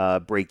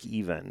Break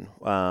Even?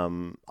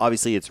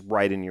 Obviously, it's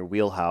right in your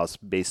wheelhouse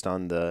based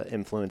on the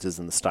influences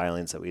and the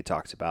stylings that we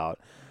talked about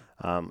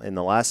in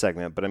the last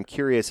segment, but I'm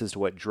curious as to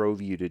what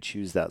drove you to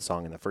choose that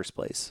song in the first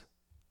place.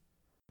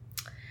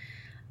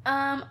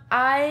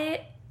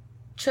 I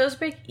chose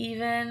Break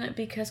Even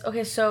because,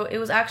 okay, so it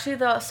was actually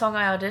the song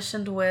I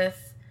auditioned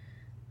with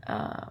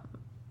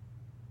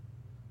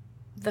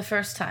the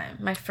first time.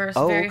 My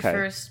very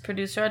first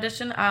producer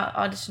audition, I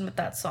auditioned with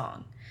that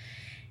song.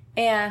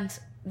 And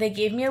they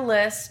gave me a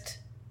list,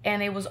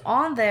 and it was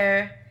on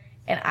there,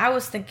 and I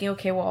was thinking,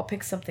 okay, well, I'll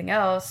pick something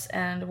else.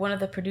 And one of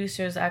the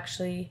producers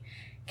actually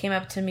came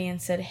up to me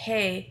and said,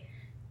 hey,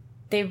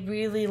 they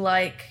really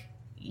like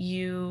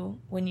you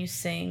when you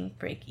sing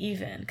Break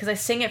Even, because I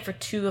sang it for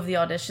 2 of the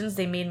auditions.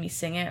 They made me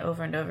sing it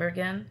over and over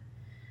again.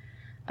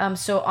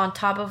 So on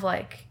top of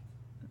like,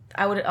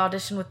 I would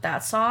audition with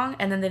that song,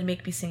 and then they'd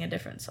make me sing a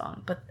different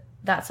song, but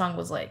that song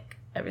was like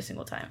every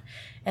single time.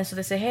 And so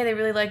they say, hey, they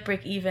really like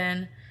Break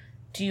Even,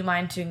 do you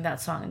mind doing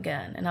that song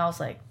again? And I was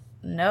like,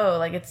 no,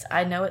 like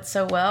I know it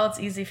so well, it's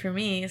easy for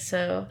me,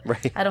 so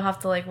Right. I don't have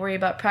to like worry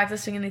about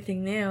practicing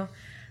anything new.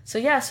 So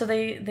yeah, so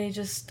they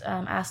just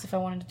asked if I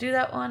wanted to do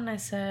that one. I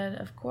said,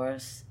 of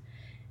course.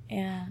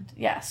 And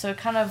yeah, so it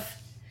kind of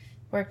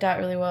worked out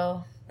really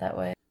well that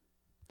way.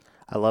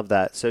 I love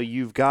that. So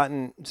you're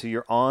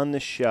on the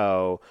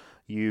show,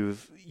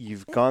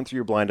 you've gone through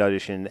your blind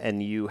audition,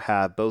 and you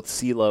have both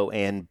CeeLo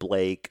and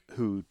Blake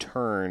who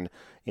turn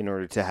in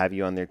order to have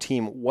you on their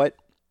team. What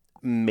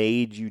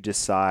made you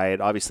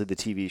decide, obviously the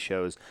TV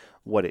shows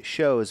what it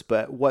shows,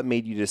 but what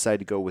made you decide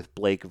to go with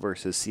Blake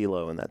versus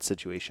CeeLo in that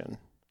situation?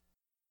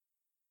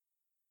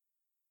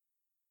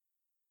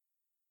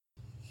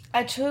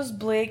 I chose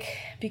Blake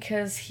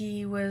because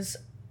he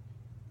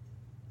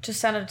just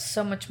sounded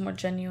so much more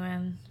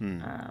genuine.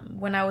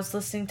 When I was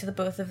listening to the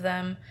both of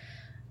them,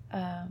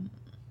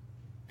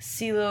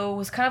 CeeLo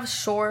was kind of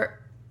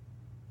short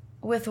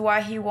with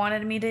why he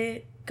wanted me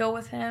to go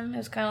with him. It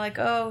was kind of like,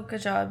 oh,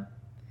 good job.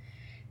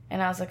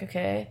 And I was like,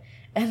 okay.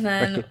 And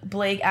then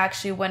Blake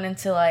actually went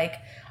into like,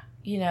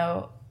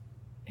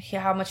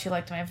 how much he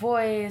liked my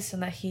voice,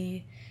 and that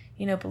he,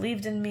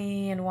 believed in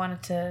me and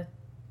wanted to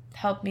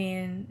help me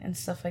and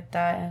stuff like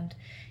that. And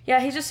yeah,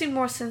 he just seemed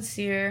more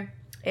sincere.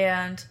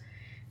 And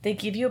they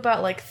give you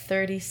about like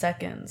 30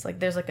 seconds. Like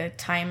there's like a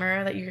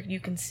timer that you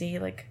can see,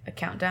 like a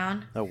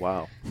countdown. Oh,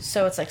 wow.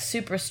 So it's like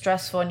super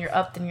stressful, and you're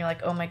up and you're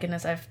like, oh my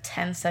goodness, I have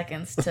 10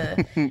 seconds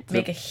to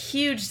make a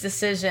huge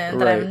decision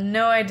that I have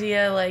no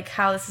idea like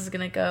how this is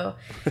going to go.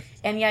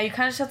 And yeah, you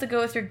kind of just have to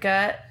go with your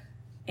gut,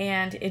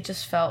 and it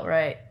just felt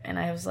right. And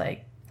I was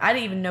like, I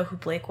didn't even know who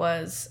Blake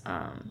was.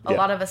 A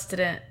lot of us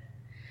didn't.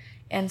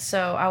 And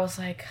so I was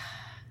like,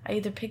 I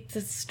either picked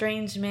this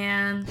strange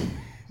man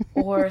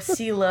or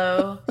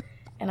CeeLo.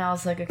 And I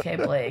was like, okay,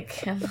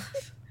 Blake. And it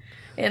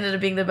ended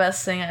up being the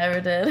best thing I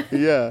ever did.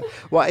 Yeah.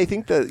 Well, I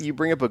think that you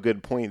bring up a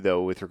good point,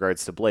 though, with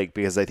regards to Blake,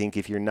 because I think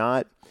if you're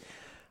not,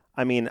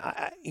 I mean,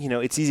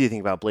 it's easy to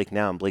think about Blake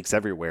now, and Blake's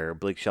everywhere.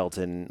 Blake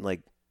Shelton,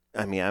 like,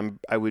 I mean,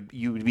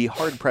 you would be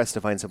hard pressed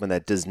to find someone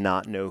that does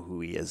not know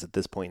who he is at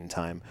this point in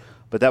time.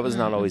 But that was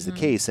not always the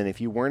case. And if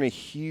you weren't a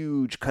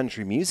huge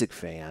country music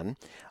fan,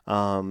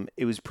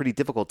 it was pretty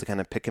difficult to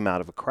kind of pick him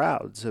out of a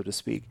crowd, so to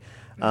speak.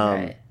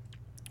 Right.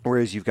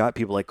 Whereas you've got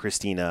people like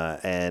Christina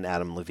and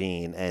Adam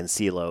Levine and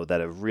CeeLo that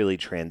have really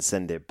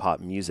transcended pop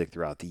music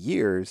throughout the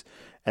years.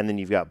 And then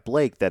you've got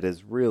Blake that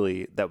was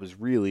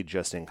really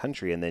just in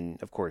country. And then,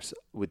 of course,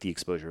 with the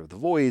exposure of The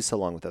Voice,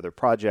 along with other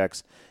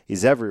projects,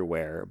 he's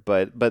everywhere.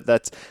 But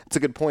it's a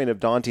good point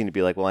of daunting to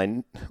be like,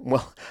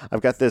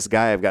 I've got this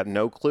guy I've got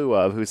no clue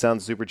of who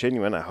sounds super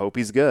genuine. I hope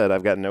he's good.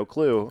 I've got no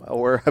clue.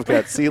 Or I've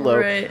got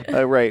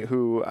CeeLo, right.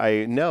 Who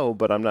I know,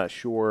 but I'm not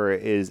sure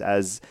is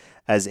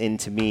as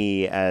into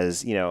me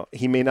as,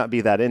 he may not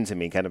be that into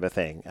me, kind of a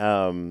thing.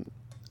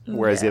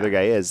 Whereas the other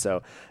guy is.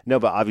 So, no,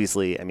 but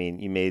obviously, I mean,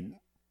 you made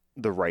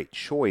the right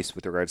choice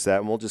with regards to that.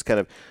 And we'll just kind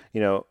of,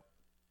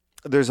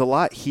 there's a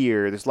lot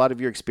here. There's a lot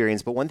of your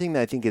experience. But one thing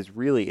that I think is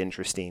really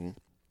interesting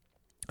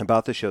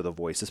about the show The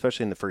Voice,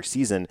 especially in the first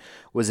season,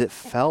 was it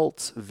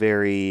felt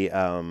very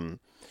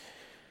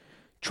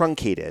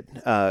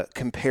truncated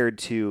compared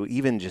to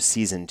even just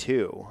season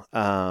 2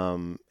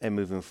 and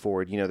moving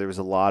forward. There was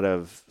a lot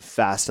of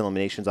fast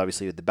eliminations,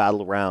 obviously, with the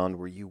battle round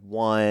where you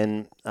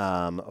won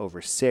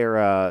over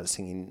Sarah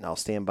singing I'll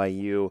Stand By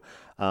You.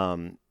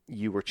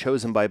 You were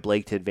chosen by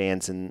Blake to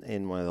advance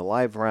in one of the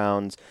live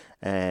rounds,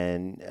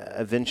 and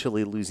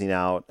eventually losing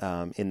out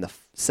in the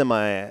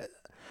semi.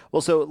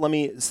 Well, so let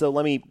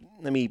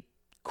me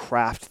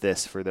craft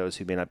this for those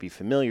who may not be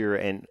familiar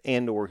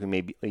and or who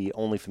may be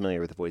only familiar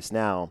with The Voice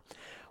now.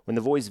 When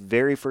The Voice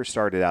very first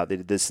started out, they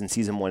did this in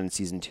season 1 and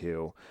season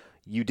 2.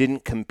 You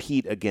didn't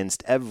compete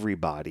against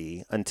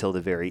everybody until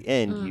the very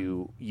end.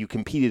 You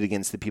competed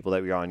against the people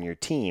that were on your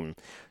team.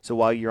 So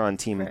while you're on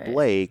Team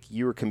Blake,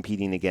 you were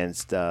competing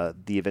against the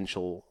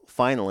eventual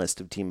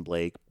finalist of Team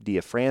Blake,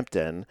 Dia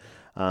Frampton,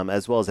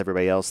 as well as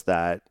everybody else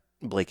that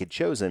Blake had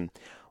chosen.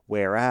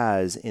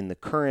 Whereas in the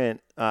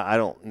current, I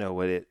don't know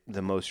what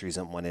the most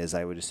recent one is.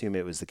 I would assume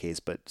it was the case,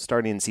 but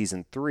starting in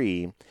season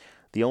 3,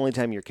 the only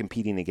time you're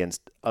competing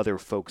against other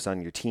folks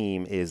on your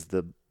team is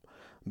the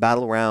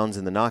battle rounds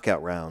and the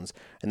knockout rounds.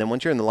 And then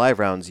once you're in the live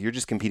rounds, you're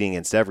just competing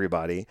against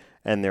everybody,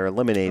 and they're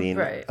eliminating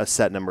a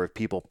set number of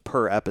people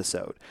per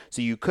episode.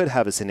 So you could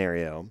have a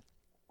scenario,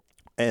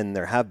 and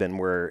there have been,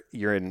 where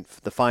you're in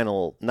the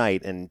final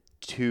night and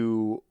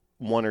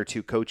one or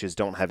two coaches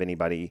don't have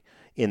anybody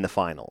in the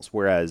finals,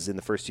 whereas in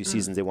the first 2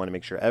 seasons they want to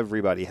make sure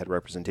everybody had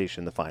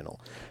representation in the final.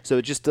 So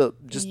just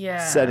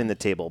setting the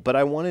table. But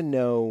I want to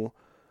know,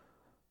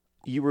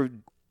 you were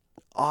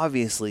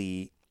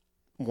obviously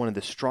one of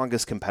the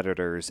strongest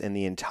competitors in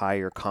the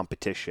entire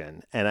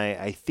competition, and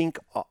I think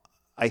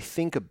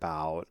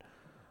about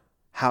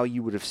how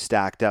you would have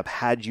stacked up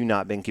had you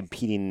not been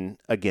competing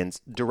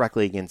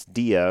directly against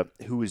Dia,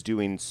 who was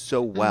doing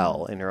so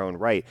well in her own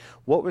right.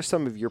 What were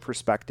some of your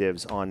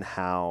perspectives on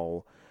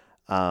how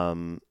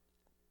do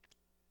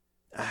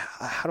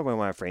I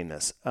want to frame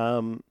this?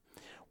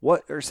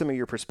 What are some of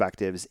your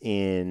perspectives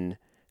in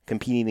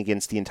competing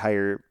against the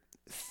entire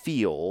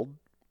field,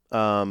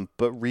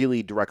 but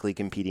really directly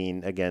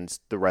competing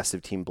against the rest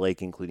of Team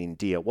Blake, including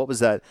Dia? What was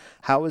that?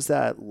 How was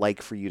that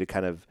like for you to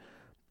kind of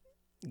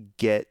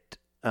get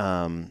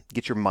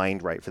your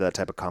mind right for that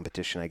type of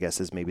competition, I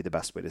guess, is maybe the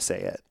best way to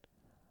say it.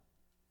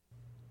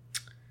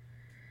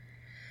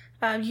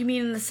 You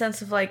mean in the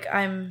sense of like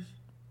I'm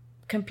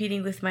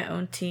competing with my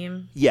own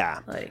team?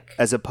 Yeah. Like,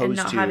 as opposed and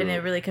not to having to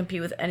really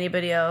compete with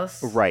anybody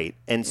else. Right.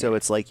 And so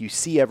it's like you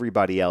see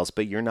everybody else,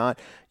 but you're not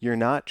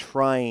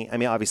trying. I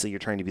mean, obviously you're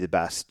trying to be the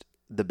best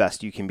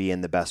you can be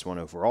and the best one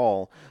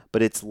overall,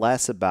 but it's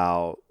less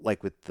about,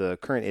 like with the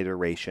current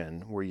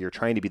iteration where you're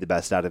trying to be the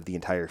best out of the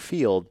entire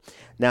field.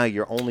 Now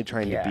you're only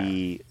trying to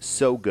be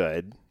so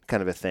good,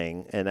 kind of a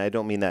thing. And I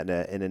don't mean that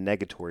in a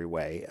negatory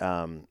way,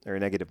 or a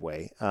negative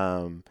way.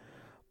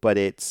 But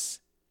it's,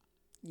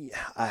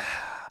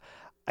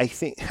 I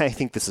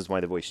think this is why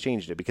The Voice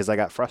changed it, because I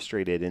got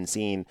frustrated in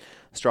seeing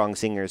strong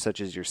singers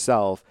such as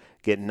yourself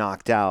get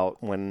knocked out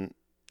when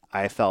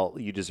I felt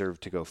you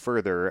deserved to go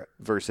further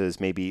versus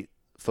maybe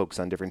folks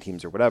on different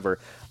teams or whatever.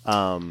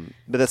 But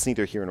that's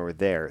neither here nor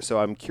there. So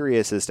I'm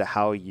curious as to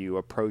how you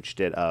approached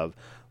it of,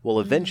 well,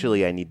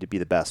 eventually I need to be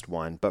the best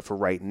one, but for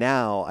right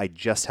now, I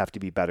just have to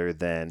be better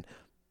than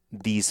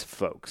these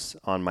folks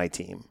on my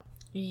team.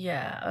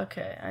 Yeah.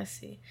 Okay. I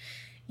see.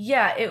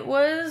 Yeah, it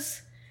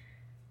was,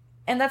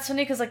 and that's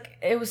funny because like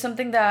it was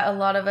something that a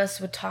lot of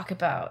us would talk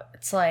about.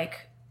 It's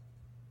like,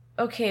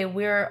 okay,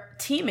 we're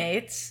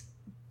teammates,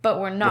 but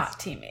we're not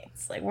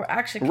teammates. Like, we're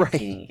actually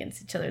competing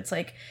against each other. It's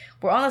like,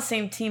 we're on the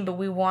same team, but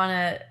we want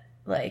to,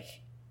 like,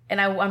 and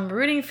I'm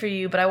rooting for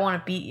you, but I want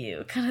to beat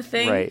you, kind of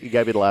thing. Right. You got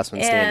to be the last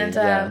one standing.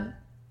 And,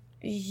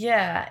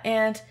 yeah.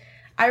 And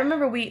I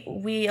remember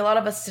we a lot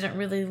of us didn't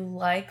really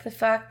like the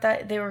fact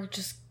that they were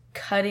just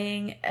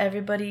cutting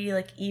everybody,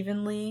 like,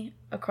 evenly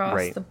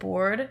across the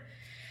board.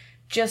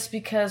 Just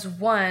because,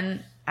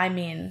 one, I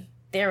mean,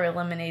 they were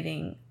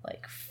eliminating,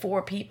 like,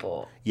 4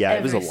 people. Yeah,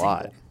 it was a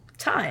lot.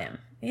 Time.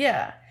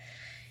 Yeah.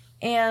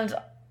 And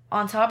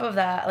on top of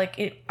that, like,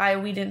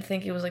 we didn't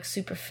think it was, like,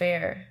 super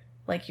fair.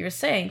 Like you were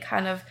saying,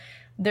 kind of,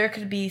 there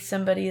could be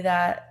somebody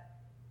that,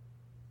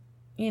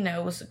 you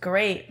know, was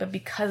great, but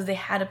because they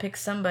had to pick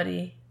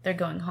somebody, they're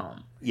going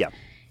home. Yeah.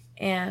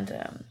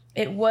 And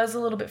it was a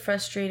little bit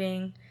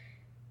frustrating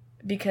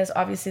because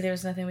obviously there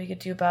was nothing we could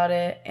do about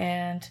it.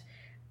 And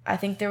I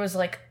think there was,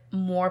 like,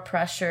 more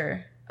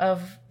pressure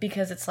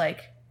because it's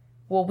like,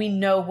 well, we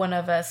know one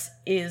of us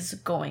is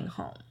going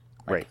home.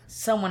 Like,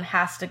 someone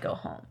has to go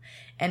home.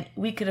 And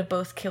we could have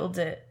both killed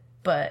it,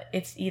 but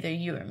it's either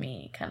you or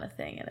me, kind of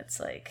thing. And it's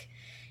like,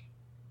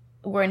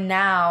 where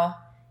now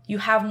you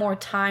have more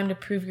time to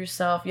prove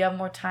yourself. You have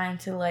more time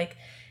to, like,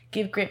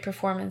 give great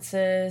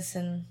performances.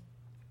 And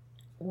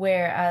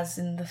whereas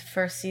in the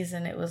first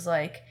season, it was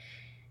like,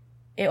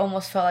 it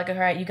almost felt like, all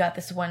right, you got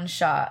this one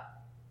shot.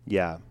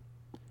 Yeah.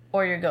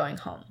 Or you're going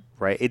home.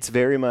 Right. It's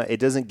very much, it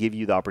doesn't give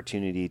you the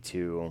opportunity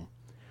to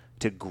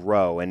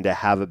grow and to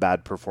have a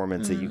bad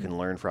performance that you can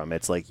learn from.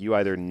 It's like you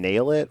either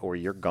nail it or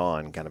you're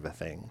gone, kind of a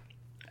thing.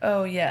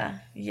 Oh,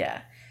 yeah.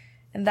 Yeah.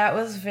 And that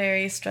was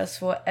very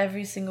stressful.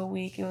 Every single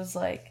week, it was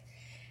like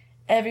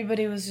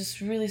everybody was just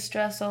really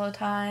stressed all the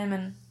time.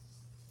 And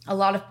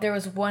there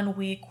was one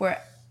week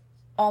where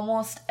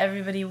almost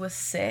everybody was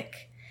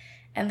sick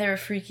and they were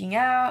freaking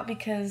out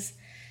because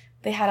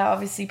they had to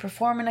obviously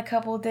perform in a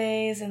couple of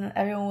days, and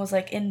everyone was,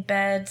 like, in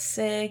bed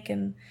sick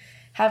and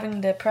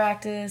having to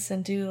practice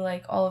and do,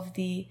 like, all of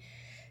the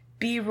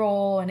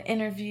B-roll and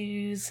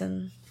interviews,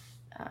 and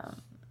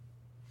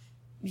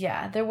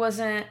yeah, there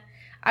wasn't.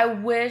 I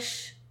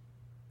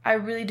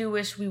really do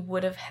wish we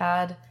would have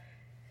had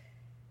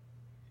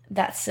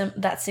that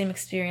same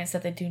experience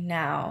that they do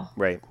now.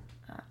 Right.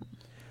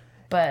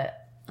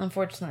 But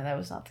unfortunately, that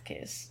was not the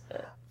case.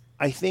 But.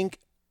 I think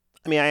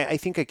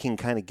I can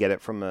kind of get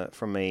it from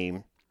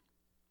a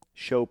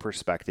show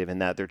perspective, in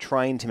that they're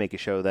trying to make a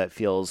show that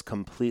feels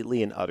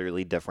completely and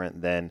utterly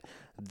different than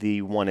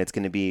the one it's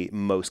going to be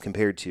most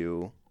compared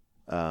to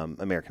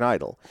American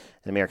Idol.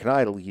 In American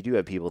Idol, you do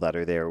have people that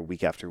are there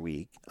week after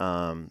week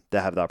that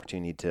have the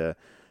opportunity to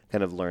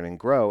kind of learn and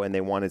grow, and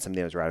they wanted something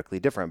that was radically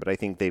different. But I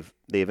think they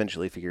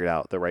eventually figured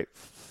out the right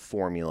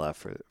formula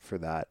for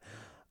that.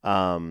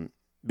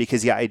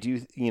 Because I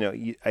do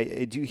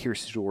I do hear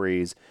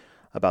stories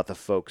about the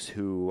folks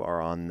who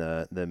are on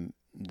the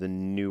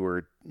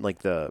newer, like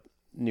the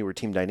newer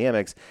Team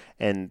Dynamics,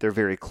 and they're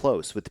very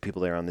close with the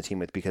people they're on the team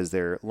with because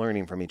they're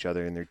learning from each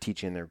other and they're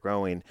teaching, they're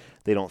growing.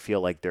 They don't feel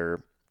like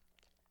they're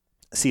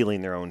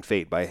sealing their own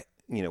fate by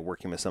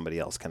working with somebody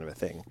else, kind of a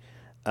thing.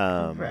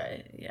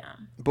 Right. Yeah.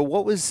 But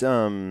what was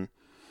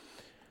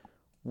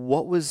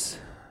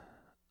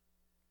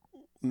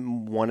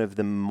one of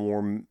the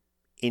more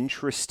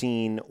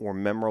interesting or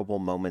memorable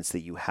moments that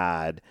you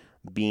had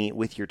being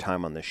with your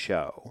time on the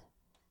show?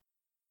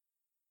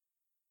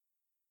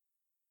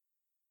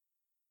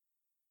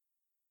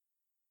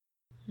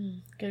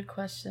 Good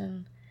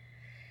question.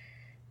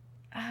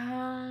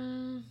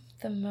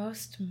 The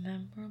most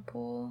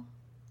memorable.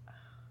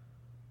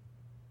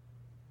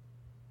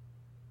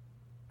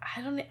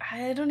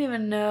 I don't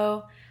even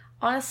know.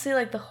 Honestly,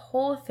 like the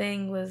whole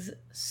thing was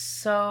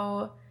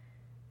so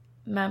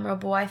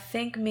memorable. I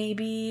think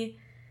maybe.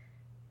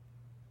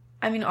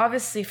 I mean,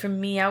 obviously for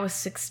me, I was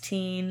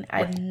 16. Right.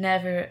 I'd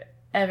never,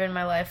 ever in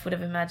my life would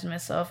have imagined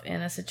myself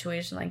in a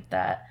situation like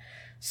that.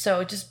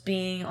 So just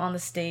being on the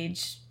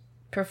stage,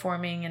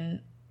 performing and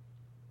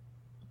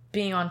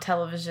being on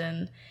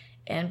television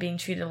and being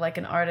treated like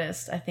an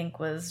artist, I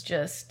think was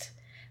just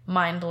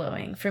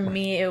mind-blowing. For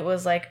me, it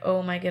was like,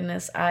 oh my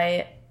goodness,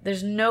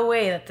 there's no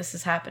way that this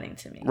is happening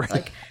to me. Right.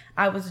 Like,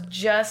 I was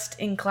just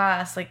in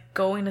class, like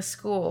going to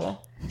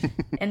school,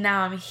 and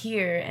now I'm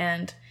here,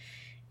 and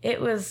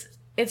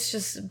it's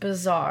just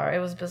bizarre. It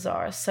was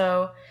bizarre.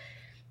 So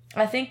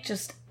I think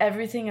just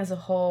everything as a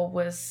whole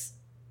was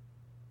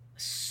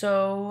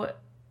so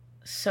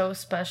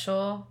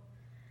special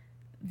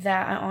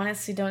that I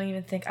honestly don't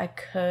even think I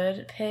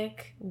could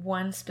pick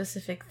one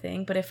specific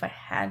thing. But if I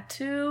had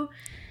to,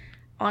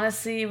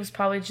 honestly, it was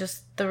probably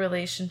just the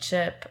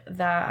relationship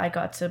that I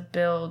got to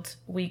build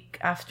week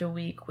after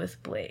week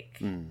with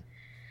Blake.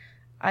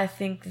 I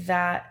think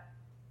that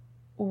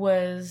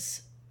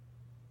was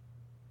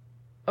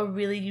a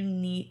really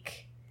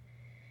unique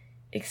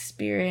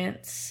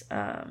experience,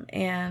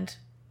 and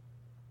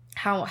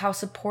how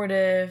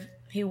supportive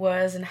he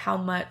was and how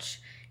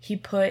much he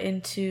put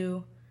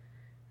into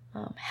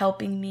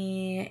helping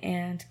me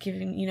and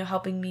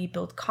helping me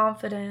build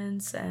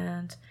confidence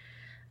and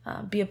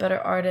be a better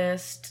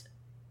artist,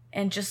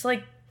 and just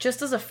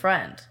as a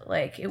friend.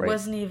 Like, it Right.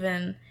 wasn't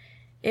even,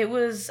 it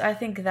was, I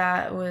think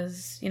that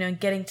was,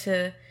 getting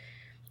to,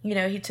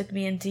 he took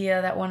me and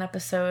Dia that one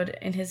episode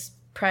in his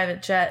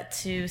private jet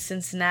to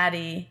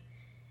Cincinnati,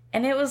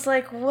 and it was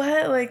like,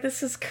 what? Like,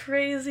 this is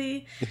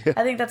crazy. Yeah.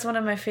 I think that's one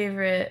of my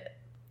favorite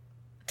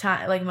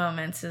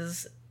moments,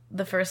 is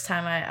the first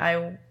time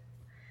I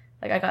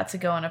got to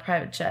go on a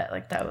private jet.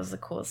 Like, that was the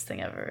coolest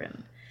thing ever.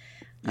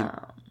 And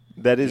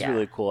that is yeah.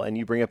 really cool. And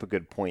you bring up a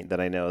good point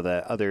that I know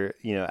that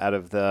out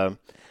of the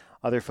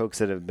other folks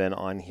that have been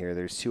on here,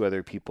 there's two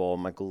other people,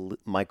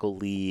 Michael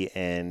Lee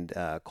and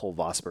Cole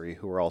Vosbury,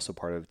 who are also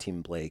part of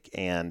Team Blake,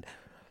 and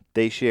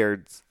they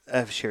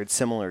have shared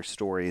similar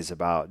stories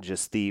about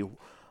just the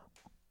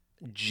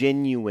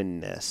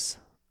genuineness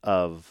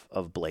of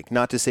Blake.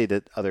 Not to say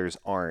that others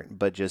aren't,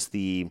 but just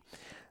the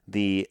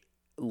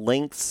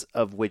lengths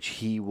of which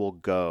he will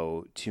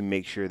go to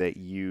make sure that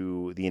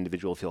you, the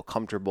individual, feel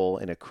comfortable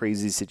in a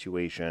crazy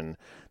situation,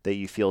 that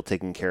you feel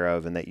taken care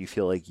of, and that you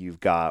feel like you've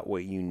got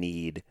what you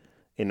need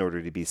in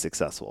order to be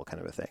successful,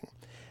 kind of a thing.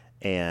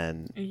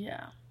 And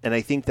yeah. And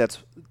I think that's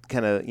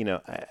kind of,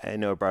 I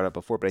know I brought it up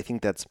before, but I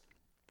think that's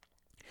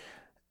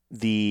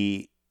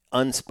the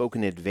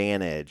unspoken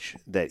advantage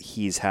that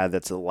he's had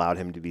that's allowed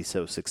him to be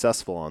so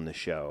successful on the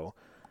show,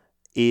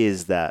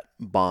 is that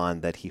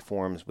bond that he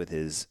forms with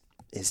his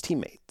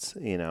teammates,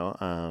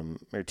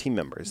 or team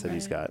members that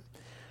he's got.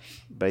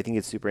 But I think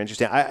it's super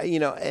interesting.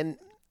 And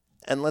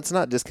let's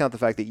not discount the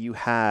fact that you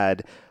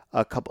had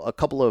a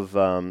couple of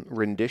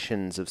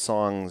renditions of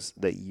songs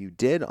that you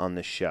did on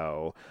the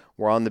show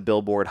were on the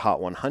Billboard Hot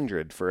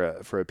 100 for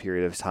a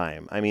period of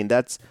time. I mean,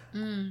 that's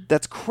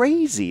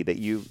crazy that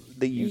you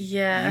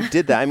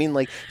did that. I mean,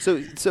 like,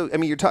 so I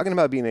mean, you're talking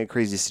about being in a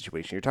crazy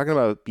situation. You're talking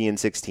about being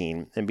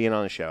 16 and being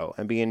on a show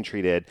and being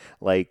treated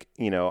like,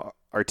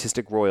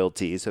 artistic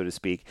royalty, so to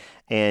speak.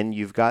 And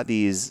you've got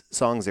these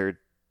songs that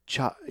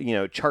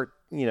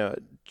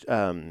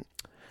are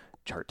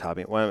chart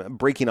topping, well,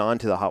 breaking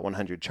onto the Hot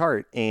 100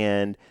 chart,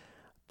 and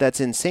that's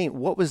insane.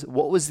 What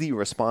was the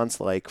response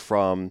like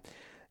from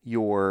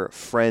your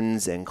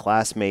friends and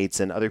classmates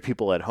and other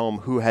people at home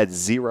who had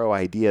zero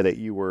idea that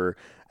you were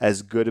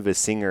as good of a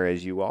singer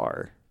as you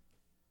are?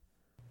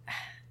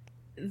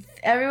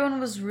 Everyone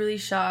was really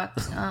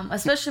shocked,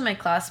 especially my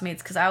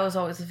classmates, because I was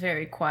always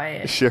very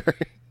quiet. Sure.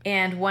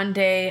 And one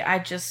day I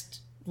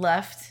just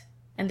left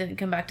and didn't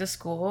come back to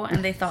school,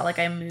 and they thought like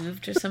I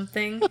moved or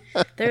something.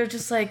 They were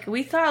just like,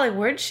 we thought like,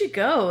 where'd she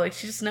go? Like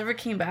she just never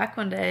came back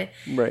one day.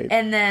 Right.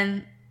 And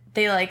then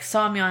they like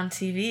saw me on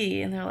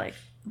TV and they're like,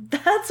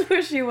 that's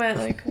where she went.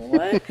 Like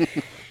what?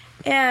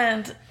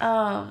 And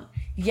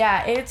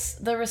yeah, it's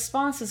the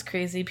response is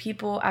crazy.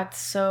 People act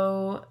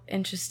so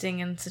interesting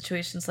in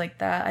situations like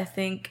that. I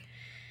think,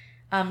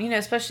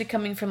 especially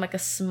coming from like a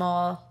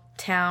small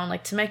town,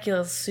 like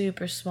Temecula is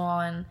super small,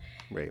 and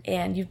Right.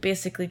 and you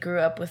basically grew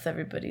up with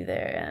everybody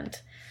there, and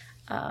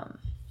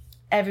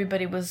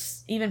everybody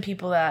was, even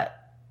people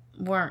that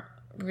weren't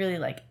really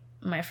like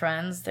my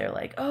friends, they're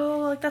like, oh,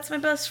 like that's my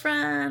best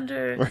friend,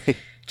 or Right.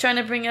 trying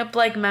to bring up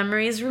like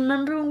memories.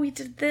 Remember when we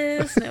did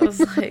this? And it was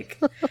like,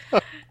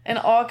 and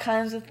all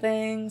kinds of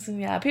things.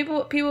 And yeah,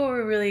 people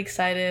were really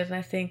excited, and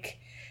I think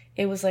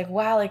it was like,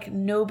 wow, like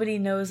nobody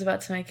knows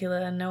about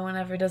Temecula and no one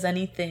ever does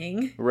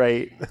anything.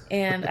 Right.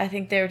 And I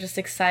think they were just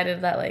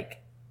excited that like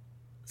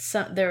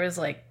there was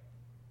like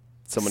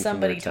Someone from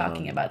somebody their town.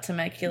 talking about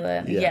Temecula.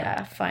 And Yeah.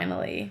 yeah,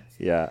 finally.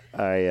 Yeah,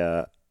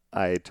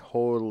 I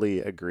totally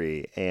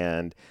agree,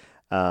 and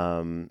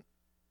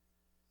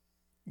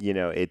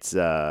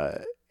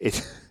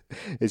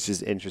it's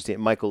just interesting.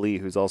 Michael Lee,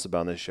 who's also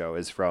been on this show,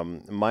 is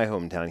from my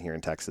hometown here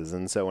in Texas,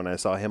 and so when I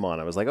saw him on,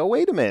 I was like, oh,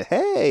 wait a minute,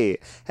 hey,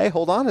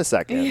 hold on a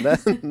second,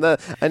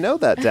 I know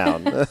that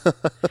town.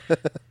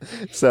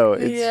 So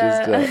it's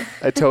just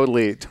I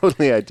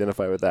totally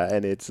identify with that,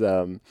 and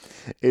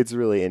it's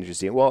really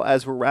interesting. Well,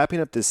 as we're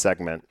wrapping up this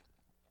segment,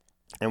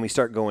 and we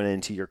start going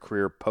into your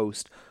career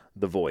post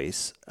The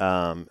Voice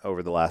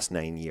over the last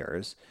 9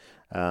 years,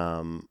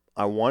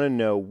 I want to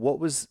know what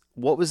was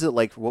it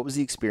like? What was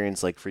the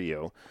experience like for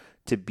you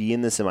to be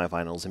in the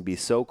semifinals and be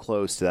so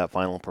close to that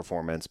final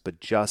performance,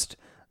 but just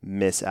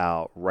miss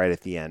out right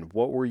at the end?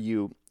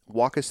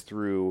 Walk us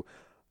through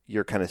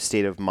your kind of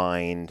state of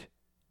mind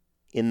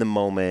in the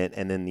moment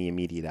and then the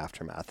immediate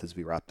aftermath as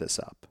we wrap this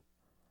up.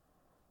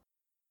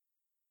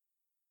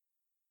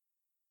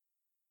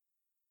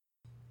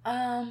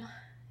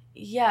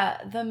 Yeah,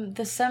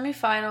 the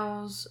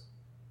semifinals,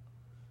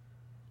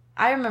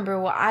 I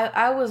remember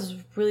I was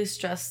really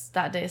stressed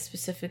that day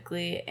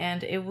specifically,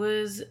 and it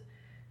was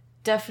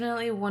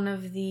definitely one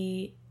of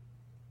the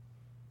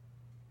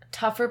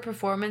tougher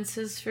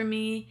performances for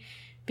me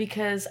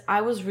because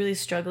I was really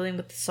struggling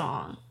with the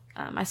song.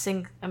 I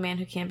sing A Man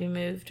Who Can't Be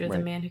Moved, or Right.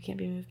 The Man Who Can't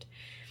Be Moved.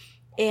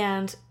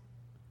 And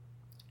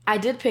I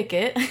did pick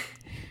it,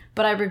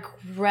 but I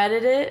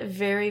regretted it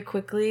very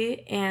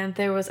quickly. And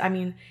there was,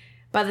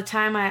 by the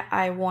time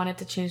I wanted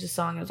to change the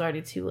song, it was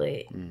already too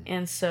late.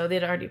 And so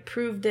they'd already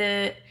approved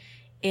it,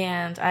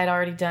 and I'd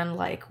already done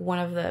like one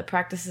of the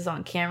practices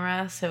on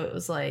camera. So it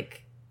was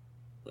like,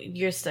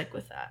 you're stuck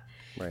with that.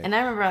 Right. And I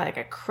remember like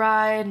I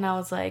cried, and I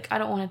was like, I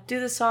don't want to do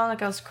this song.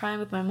 Like I was crying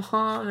with my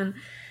mom, and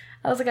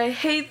I was like, I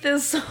hate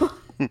this song.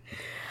 I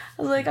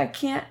was like, I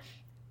can't.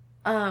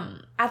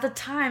 At the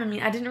time,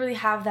 I didn't really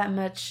have that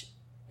much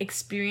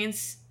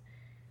experience,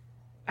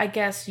 I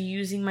guess,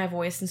 using my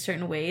voice in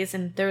certain ways.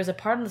 And there was a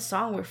part in the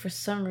song where for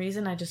some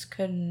reason I just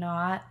could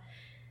not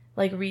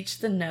like reach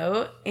the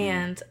note.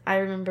 And I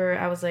remember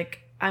I was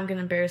like, I'm going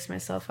to embarrass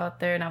myself out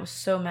there. And I was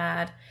so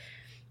mad.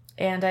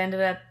 And I ended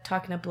up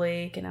talking to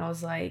Blake, and I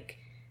was like,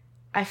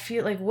 I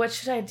feel like, what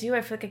should I do? I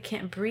feel like I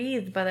can't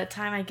breathe by the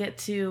time I get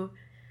to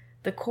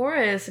the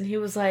chorus. And he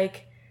was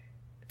like,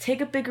 take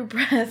a bigger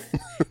breath.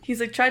 He's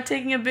like, try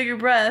taking a bigger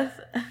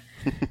breath.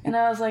 And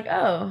I was like,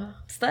 oh,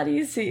 it's that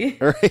easy.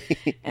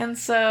 Right. And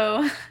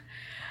so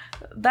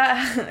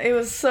it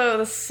was so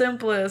the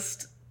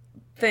simplest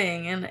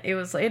thing. And it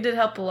was like, it did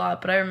help a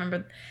lot. But I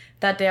remember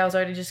that day I was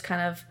already just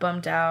kind of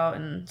bummed out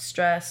and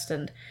stressed.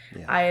 And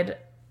Yeah.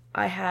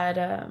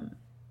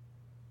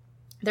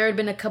 there had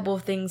been a couple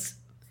of things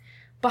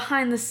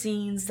behind the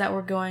scenes that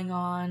were going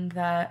on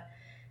that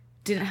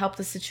didn't help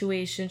the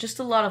situation. Just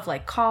a lot of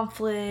like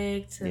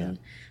conflict and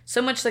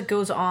so much that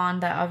goes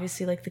on that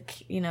obviously like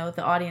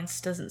the audience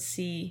doesn't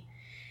see.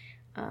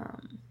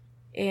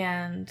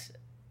 And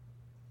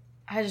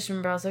I just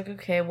remember I was like,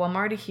 okay, well, I'm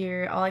already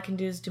here. All I can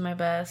do is do my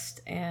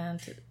best.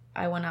 And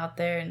I went out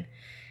there, and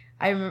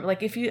I remember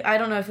like I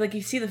don't know if like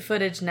you see the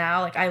footage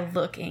now, like I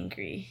look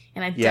angry,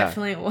 and I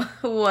definitely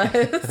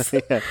was.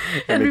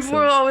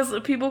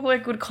 And people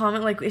like would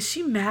comment like, is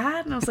she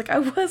mad? And I was like, I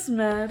was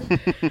mad.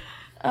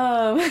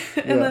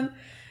 Then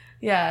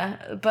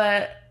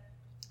but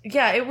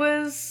yeah, it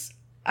was,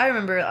 I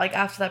remember like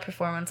after that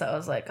performance I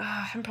was like,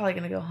 oh, I'm probably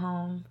gonna go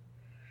home.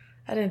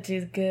 I didn't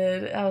do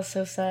good. I was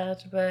so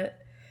sad. But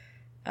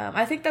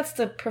I think that's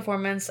the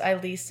performance I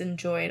least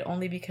enjoyed,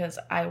 only because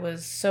I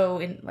was so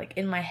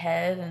in my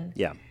head, and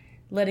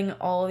letting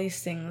all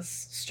these things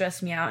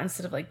stress me out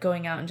instead of like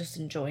going out and just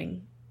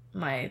enjoying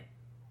my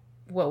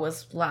what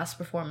was last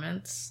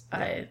performance.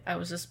 Yeah. I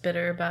was just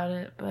bitter about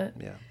it, but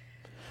yeah.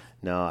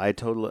 No, I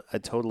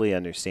totally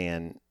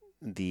understand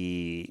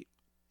the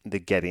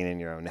getting in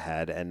your own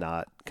head and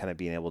not kind of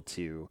being able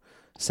to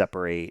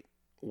separate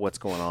what's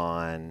going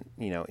on,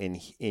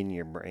 in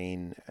your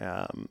brain,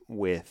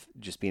 with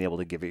just being able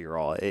to give it your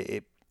all.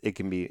 It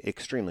can be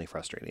extremely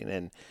frustrating.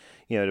 And,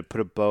 to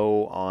put a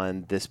bow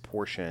on this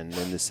portion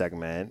in this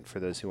segment, for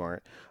those who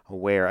aren't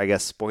aware, I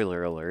guess,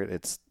 spoiler alert,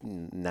 it's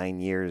 9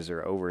 years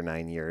or over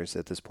 9 years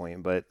at this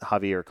point, but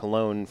Javier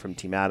Colon from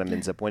Team Adam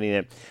ends up winning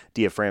it.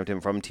 Dia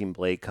Frampton from Team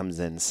Blake comes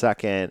in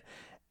second.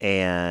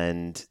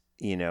 And,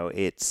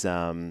 it's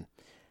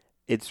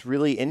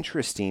really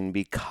interesting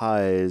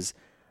because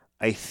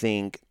I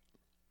think,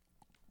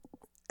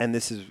 and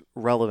this is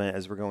relevant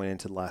as we're going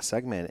into the last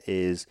segment,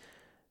 is,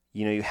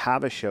 you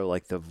have a show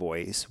like The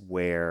Voice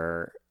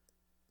where,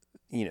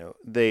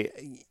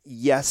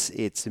 yes,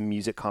 it's a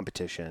music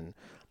competition.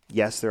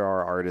 Yes, there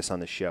are artists on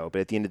the show,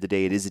 but at the end of the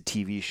day, it is a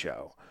TV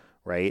show,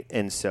 right?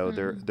 And so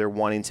they're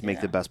wanting to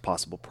make the best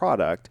possible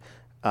product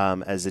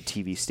as a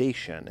TV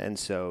station. And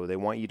so they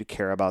want you to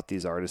care about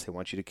these artists. They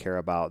want you to care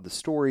about the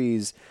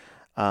stories.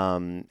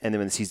 And then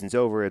when the season's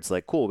over, it's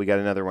like, cool, we got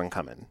another one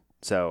coming.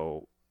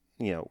 So,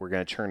 we're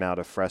going to churn out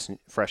a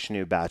fresh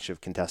new batch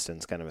of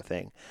contestants, kind of a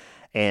thing.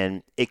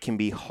 And it can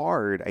be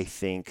hard, I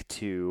think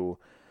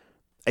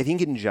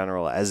in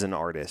general, as an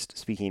artist,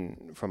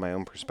 speaking from my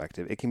own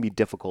perspective, it can be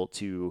difficult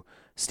to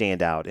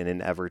stand out in an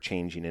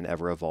ever-changing and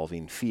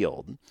ever-evolving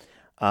field.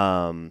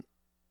 And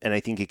I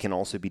think it can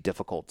also be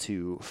difficult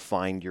to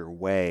find your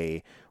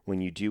way when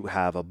you do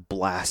have a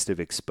blast of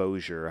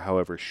exposure,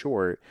 however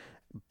short,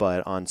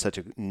 but on such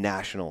a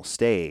national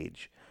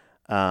stage.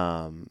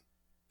 And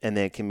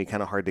then it can be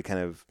kind of hard to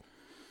kind of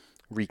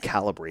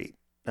recalibrate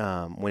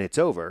when it's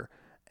over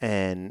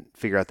and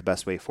figure out the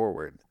best way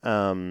forward.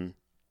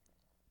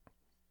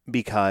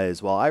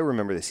 Because while I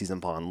remember the season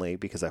fondly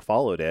because I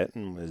followed it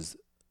and was,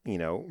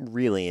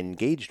 really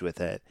engaged with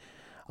it,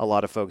 a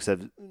lot of folks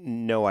have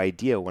no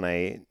idea when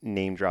I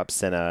name drop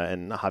Senna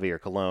and Javier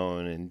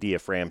Colon and Dia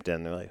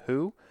Frampton. They're like,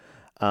 who?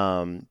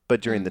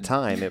 But during the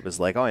time, it was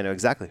like, oh, I know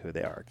exactly who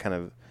they are, kind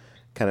of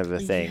a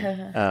thing.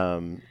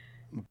 Yeah.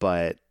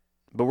 But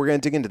we're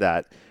going to dig into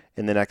that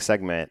in the next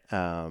segment.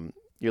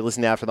 You're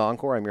listening to After the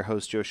Encore. I'm your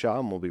host, Joe Shaw,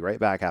 and we'll be right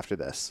back after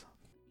this.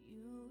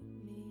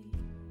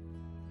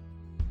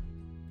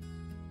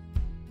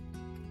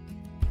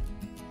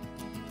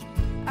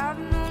 I've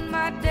known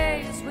my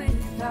days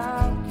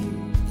without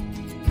you.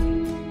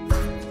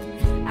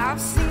 I've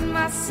seen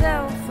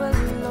myself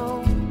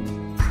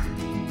alone.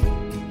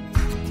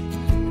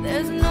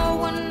 There's no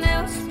one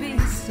else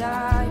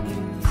beside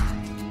you.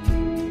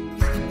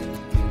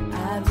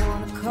 I'd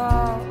wanna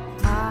call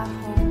my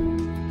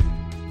home.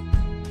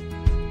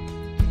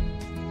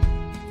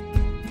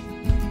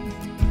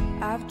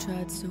 I've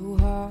tried so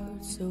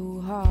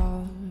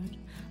hard,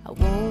 I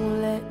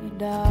won't let you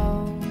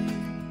down.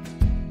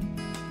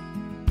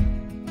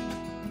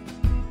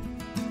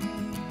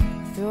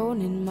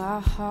 Thrown in my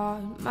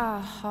heart,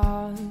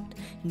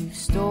 and you've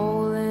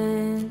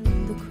stolen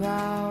the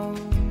crown.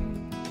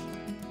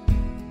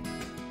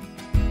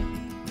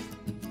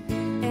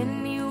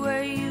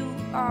 Anywhere you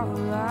are,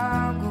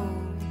 I'll go.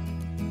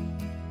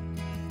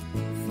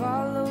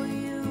 Follow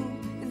you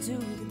into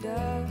the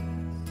dust.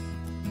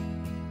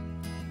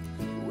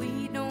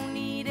 We don't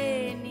need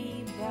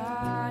anybody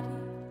to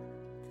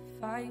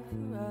fight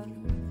for us.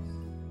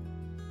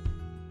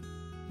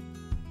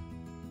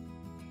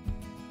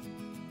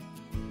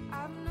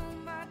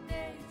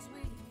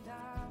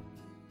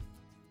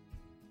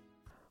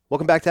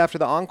 Welcome back to After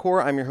the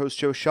Encore. I'm your host,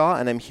 Joe Shaw,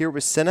 and I'm here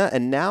with Senna.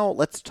 And now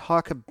let's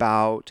talk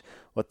about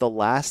what the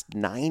last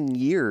 9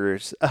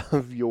 years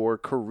of your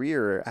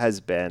career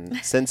has been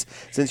since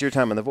your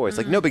time on The Voice.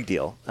 Like, no big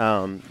deal.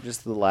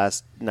 Just the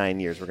last 9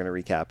 years. We're going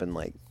to recap in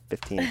like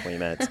 15, 20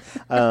 minutes.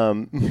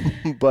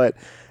 But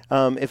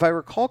if I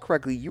recall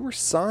correctly, you were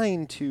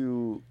signed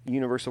to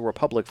Universal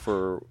Republic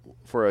for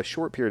a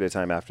short period of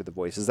time after The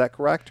Voice. Is that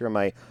correct, or am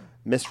I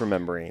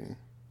misremembering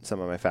some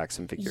of my facts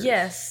and figures?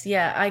 Yes,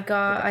 yeah. I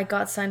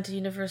got signed to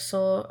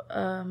Universal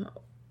right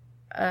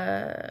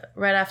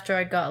after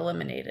I got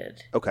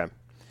eliminated. Okay.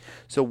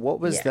 So what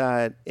was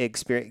that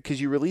experience?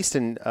 Because you released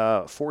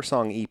a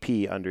 4-song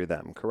EP under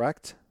them,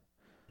 correct?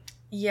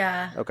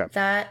 Yeah. Okay.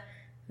 That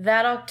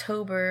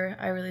October,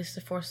 I released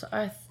a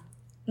 4-song.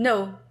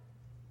 No,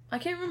 I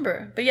can't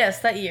remember. But yes,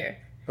 that year.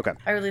 Okay.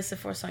 I released a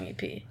 4-song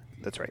EP.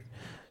 That's right.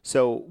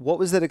 So what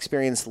was that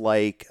experience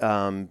like,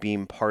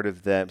 being part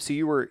of them? So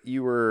you were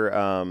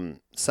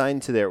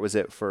signed to there. Was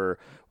it per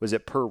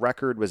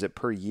record? Was it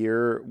per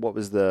year? What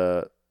was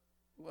the,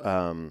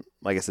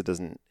 I guess it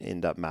doesn't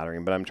end up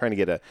mattering, but I'm trying to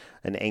get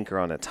an anchor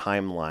on a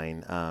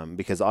timeline,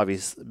 because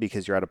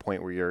you're at a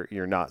point where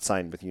you're not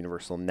signed with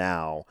Universal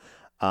now.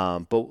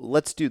 But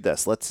let's do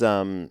this.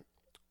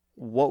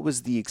 What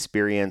was the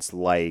experience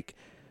like,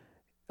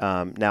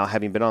 now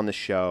having been on the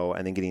show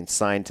and then getting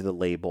signed to the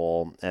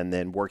label and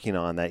then working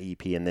on that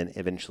EP and then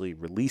eventually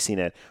releasing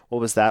it,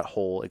 what was that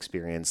whole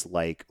experience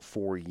like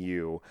for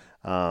you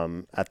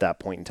at that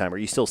point in time? Are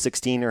you still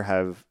 16 or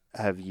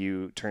have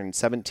you turned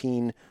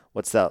 17?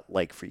 What's that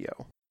like for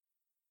you?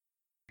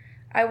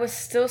 I was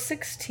still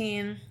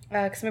 16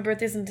 because my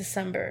birthday's in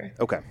December.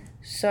 Okay.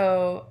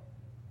 So,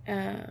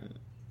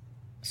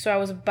 so I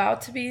was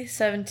about to be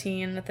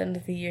 17 at the end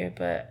of the year,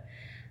 but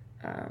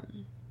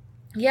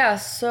yeah.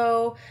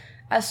 So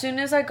as soon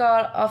as I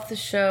got off the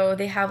show,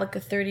 they have like a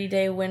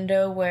 30-day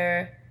window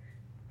where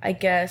I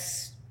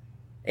guess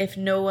if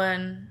no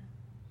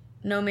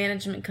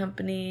management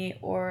company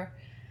or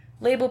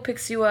label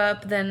picks you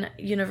up, then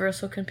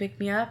Universal can pick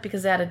me up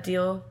because they had a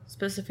deal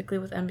specifically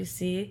with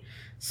NBC.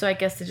 So I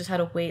guess they just had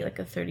to wait like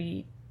a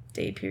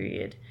 30-day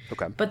period.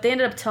 Okay. But they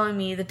ended up telling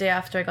me the day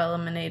after I got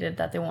eliminated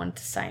that they wanted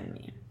to sign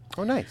me.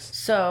 Oh, nice.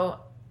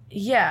 So,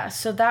 yeah.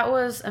 So that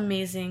was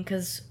amazing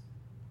because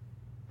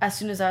as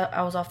soon as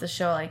I was off the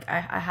show, like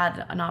I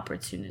had an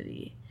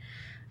opportunity.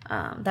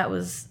 That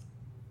was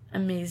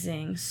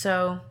amazing.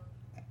 So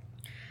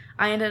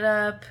I ended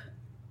up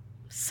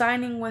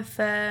signing with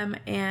them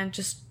and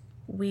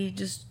we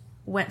just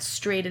went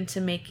straight into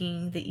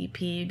making the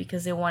EP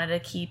because they wanted to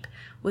keep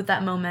with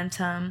that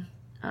momentum.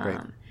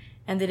 Right.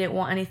 And they didn't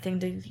want anything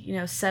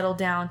to, settle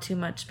down too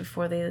much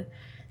before they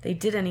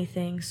did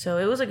anything. So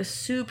it was like a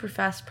super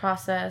fast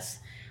process.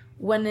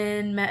 Went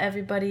in, met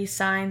everybody,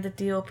 signed the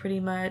deal pretty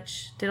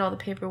much, did all the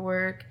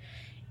paperwork,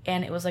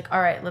 and it was like,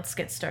 all right, let's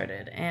get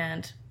started.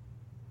 And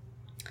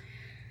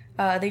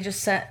they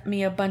just sent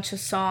me a bunch of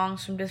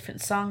songs from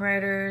different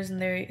songwriters,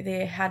 and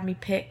they had me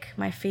pick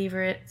my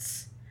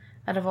favorites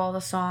out of all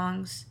the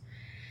songs.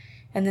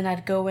 And then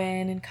I'd go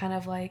in and kind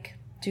of like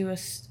do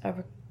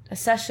a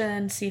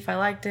session, see if I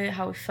liked it,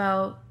 how it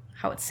felt,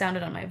 how it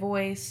sounded on my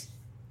voice.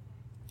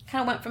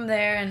 Kind of went from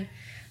there and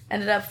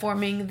ended up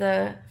forming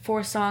the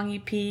 4-song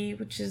EP,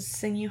 which is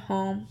Sing You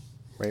Home.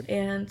 Right.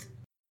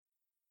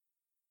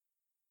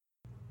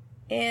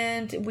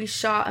 And we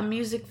shot a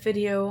music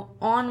video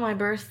on my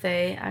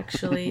birthday,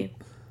 actually,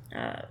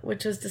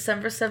 which was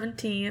December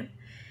 17th.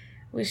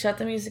 We shot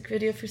the music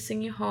video for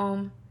Sing You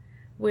Home,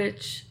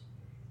 which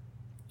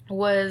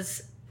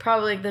was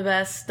probably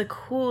the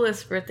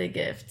coolest birthday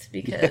gift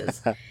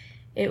because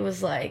it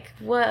was like,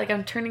 what? Like,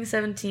 I'm turning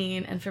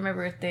 17, and for my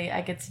birthday,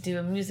 I get to do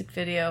a music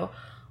video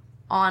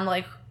on,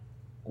 like,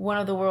 one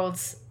of the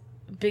world's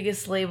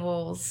biggest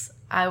labels.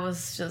 It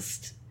was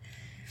just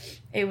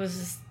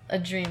a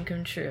dream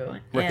come true.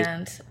 Right.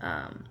 And,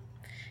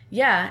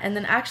 yeah, and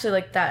then actually,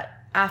 like,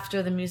 that,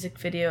 after the music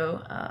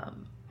video,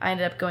 I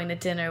ended up going to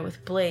dinner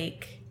with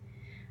Blake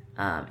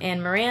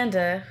and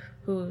Miranda,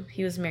 who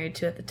he was married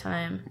to at the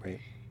time.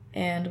 Right.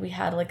 And we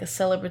had, like, a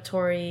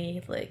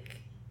celebratory, like,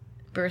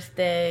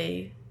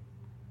 birthday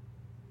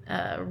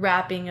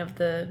wrapping of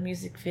the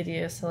music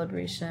video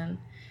celebration.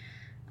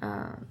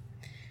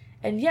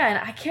 And yeah, and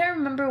I can't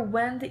remember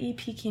when the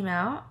EP came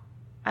out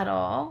at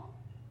all,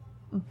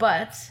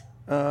 but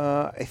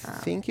I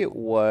think it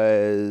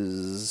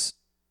was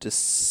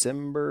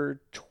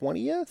December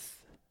 20th,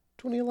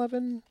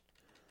 2011.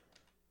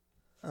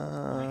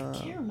 I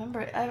can't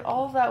remember.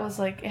 All of that was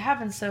like, it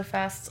happened so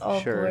fast, it's all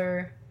Sure.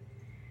 blur.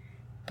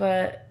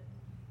 But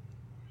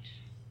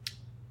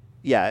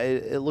yeah,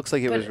 it looks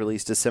like it was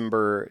released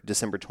December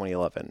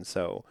 2011.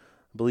 So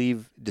I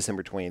believe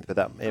December 20th, but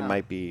it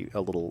might be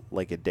a little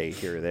like a day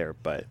here or there,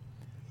 but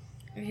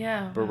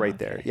yeah, we're right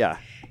there. Yeah.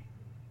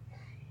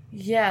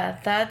 Yeah,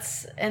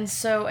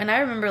 and I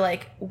remember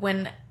like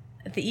when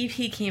the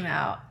EP came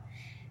out,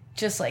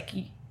 just like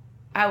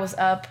I was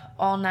up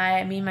all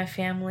night, me and my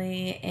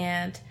family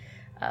and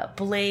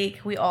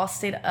Blake, we all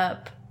stayed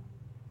up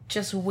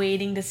just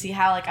waiting to see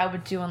how like I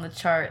would do on the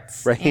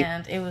charts. Right.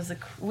 And it was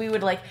we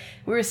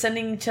were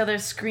sending each other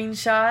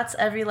screenshots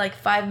every like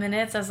 5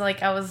 minutes as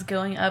like I was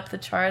going up the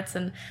charts,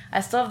 and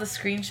I still have the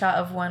screenshot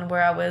of one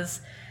where it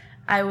was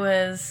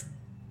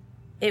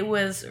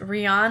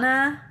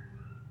Rihanna.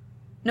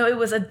 No, it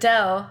was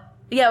Adele.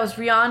 Yeah, it was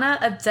Rihanna,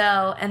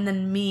 Adele, and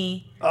then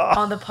me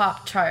on the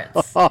pop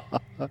charts.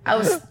 I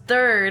was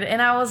third,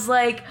 and I was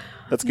like,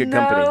 that's good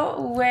company.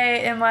 No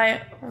way am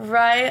I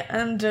right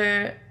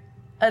under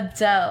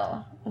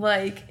Adele.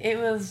 Like, it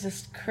was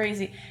just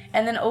crazy.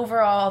 And then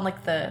overall, like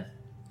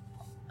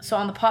so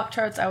on the pop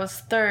charts, I was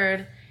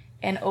third,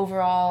 and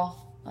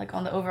overall, like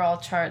on the overall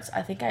charts,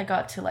 I think I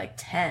got to like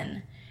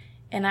 10.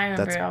 And I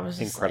remember I was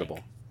just incredible.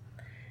 Like,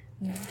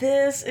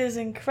 this is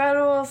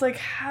incredible. I was like,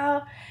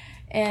 how?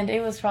 And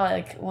it was probably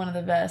like one of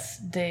the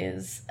best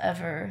days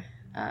ever.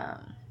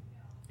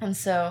 And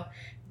so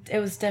it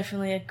was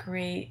definitely a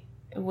great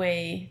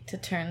way to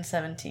turn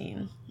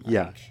 17.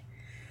 Yeah.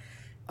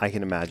 I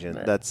can imagine.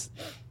 That's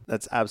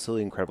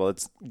absolutely incredible.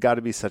 It's got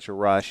to be such a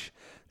rush,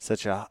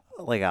 such a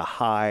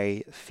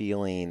high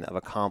feeling of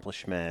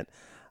accomplishment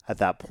at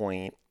that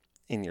point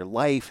in your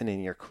life and in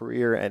your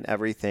career and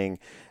everything.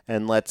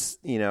 And let's,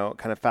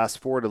 kind of fast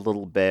forward a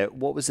little bit.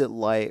 What was it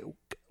like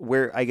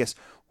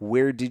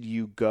where did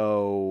you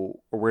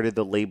go, or where did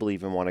the label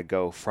even want to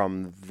go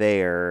from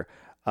there?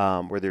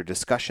 Were there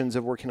discussions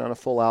of working on a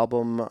full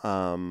album?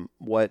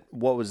 What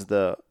was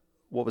the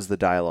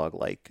dialogue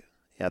like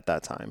at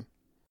that time?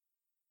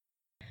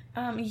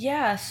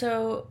 Yeah,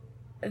 so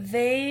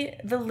the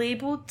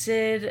label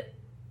did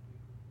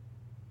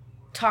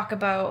talk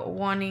about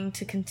wanting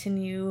to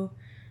continue,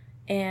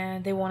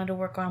 and they wanted to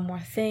work on more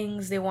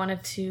things. They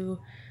wanted to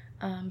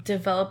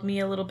develop me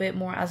a little bit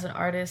more as an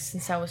artist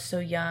since I was so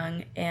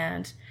young,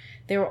 and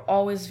they were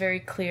always very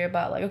clear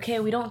about like, okay,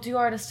 we don't do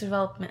artist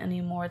development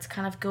anymore. It's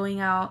kind of going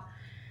out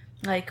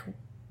like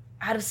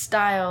out of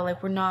style,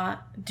 like we're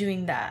not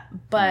doing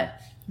that. But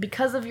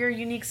because of your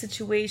unique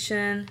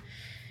situation,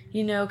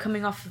 you know,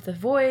 coming off of The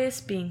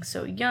Voice, being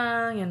so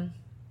young, and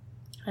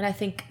I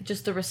think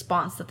just the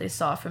response that they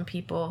saw from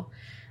people,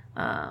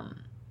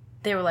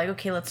 they were like,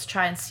 okay, let's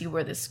try and see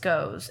where this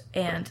goes.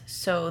 And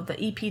so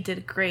the EP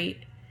did great,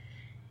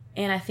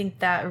 and I think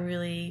that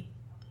really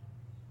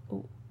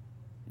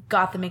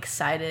got them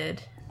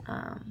excited.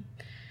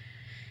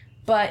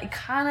 But it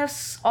kind of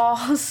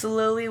all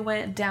slowly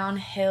went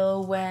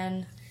downhill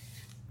when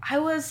I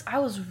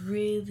was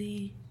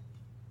really...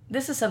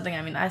 This is something,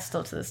 I mean, I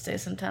still to this day,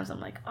 sometimes I'm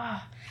like,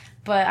 oh.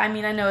 But, I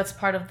mean, I know it's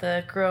part of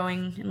the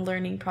growing and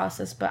learning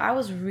process, but I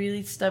was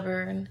really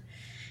stubborn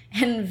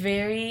and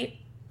very...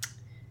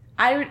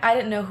 I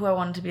didn't know who I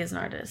wanted to be as an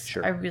artist.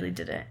 Sure. I really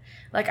didn't.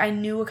 Like, I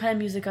knew what kind of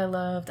music I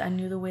loved. I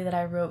knew the way that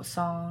I wrote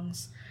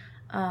songs,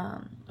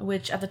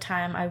 which at the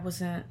time I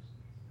wasn't...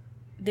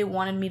 They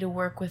wanted me to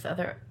work with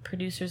other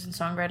producers and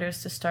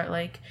songwriters to start,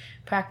 like,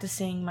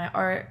 practicing my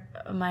art,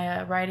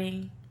 my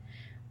writing,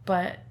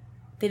 but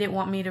they didn't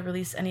want me to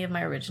release any of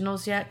my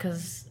originals yet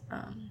because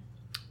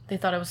they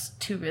thought it was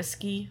too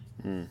risky.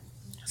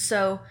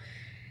 So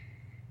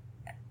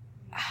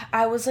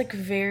I was like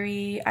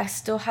I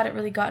still hadn't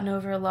really gotten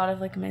over a lot of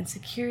like my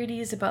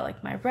insecurities about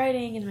like my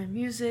writing and my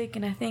music,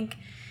 and I think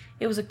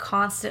it was a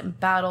constant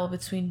battle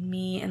between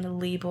me and the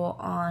label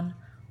on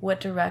what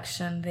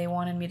direction they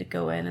wanted me to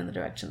go in and the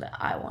direction that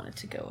I wanted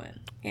to go in.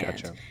 And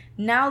Gotcha.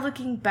 Now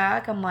looking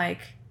back, I'm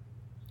like,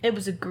 it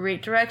was a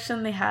great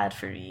direction they had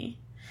for me,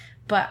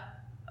 but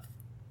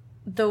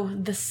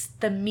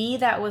the me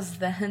that was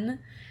then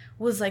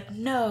was like,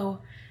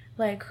 no,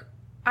 like,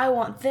 I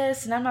want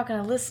this and I'm not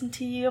going to listen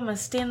to you. I'm going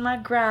to stand my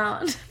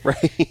ground.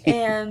 Right.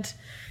 And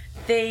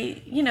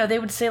they, you know, they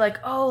would say like,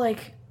 oh,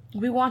 like,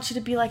 we want you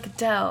to be like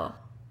Adele.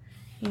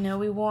 You know,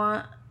 we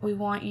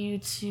want you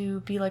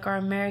to be like our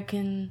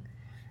American,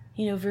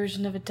 you know,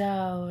 version of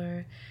Adele.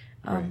 Or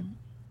Right.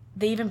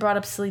 they even brought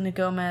up Selena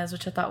Gomez,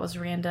 which I thought was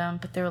random,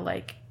 but they were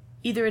like,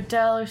 either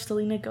Adele or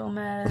Selena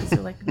Gomez or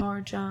like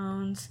Norah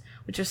Jones,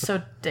 which are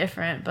so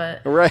different.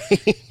 But Right.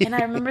 and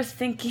I remember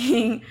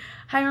thinking,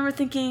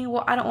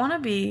 well, I don't want to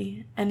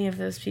be any of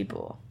those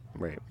people.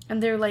 Right.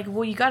 And they're like,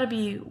 well, you got to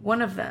be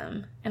one of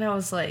them. And I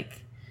was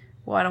like,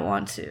 well, I don't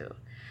want to.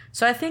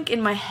 So I think in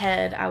my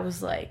head, I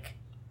was like,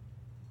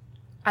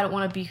 I don't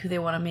want to be who they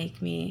want to make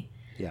me.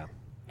 Yeah.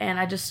 And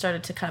I just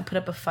started to kind of put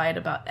up a fight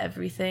about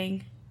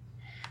everything.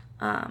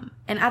 And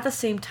at the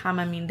same time,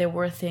 I mean, there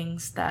were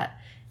things that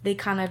they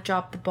kind of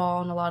dropped the ball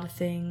on a lot of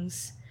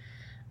things.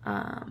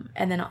 And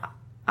then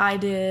I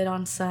did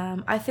on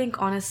some. I think,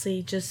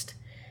 honestly, just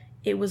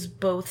it was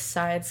both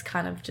sides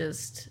kind of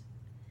just...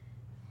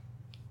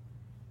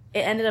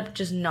 It ended up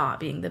just not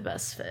being the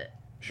best fit.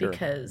 Sure.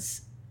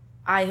 Because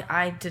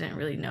I didn't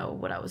really know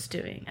what I was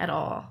doing at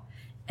all.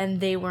 And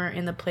they weren't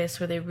in the place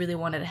where they really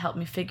wanted to help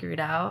me figure it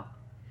out.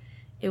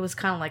 It was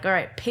kind of like, all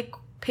right, pick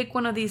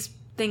one of these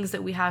things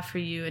that we have for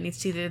you, and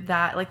it's either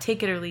that, like,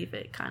 take it or leave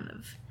it, kind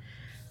of.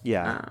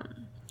 Yeah.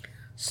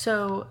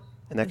 So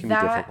And that can be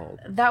difficult.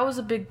 That was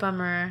a big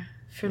bummer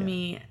for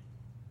me,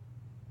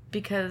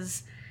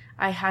 because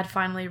I had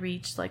finally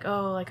reached, like,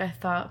 oh, like, I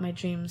thought my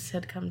dreams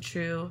had come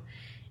true.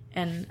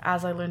 And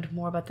as I learned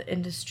more about the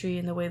industry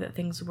and the way that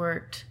things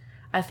worked,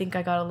 I think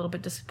I got a little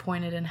bit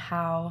disappointed in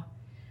how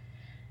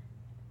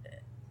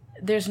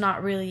there's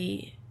not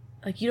really,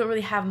 like, you don't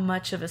really have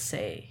much of a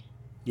say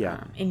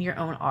in your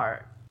own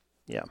art.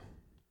 Yeah.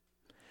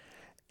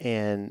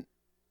 And,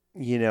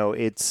 you know,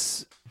 it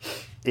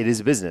is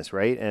a business,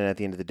 right? And at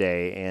the end of the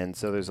day, and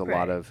so there's a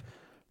lot of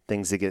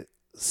things that get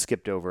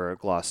skipped over or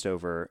glossed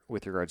over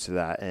with regards to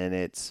that. And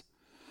it's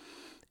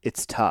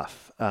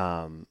tough.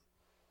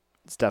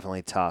 It's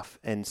definitely tough.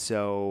 And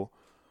so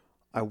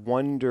I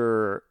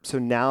wonder, so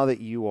now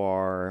that you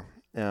are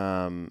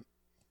an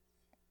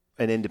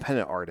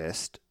independent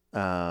artist,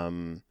 I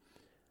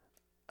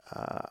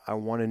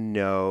want to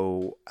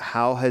know,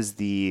 how has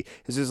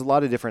because there's a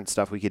lot of different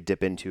stuff we could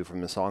dip into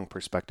from the song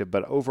perspective,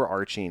 but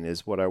overarching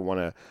is what I want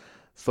to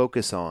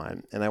focus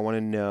on. And I want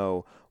to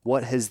know,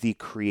 what has the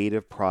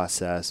creative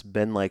process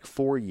been like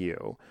for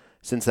you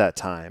since that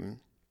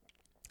time?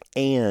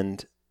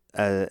 And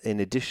in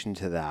addition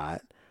to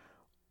that,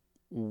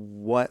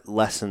 what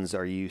lessons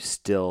are you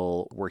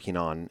still working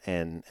on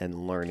and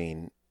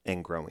learning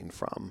and growing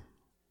from?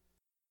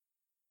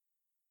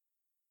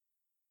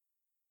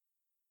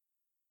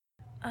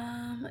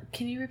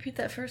 Can you repeat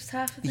that first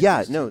half of the Yeah,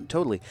 question? no,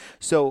 totally.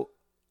 So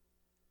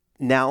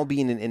now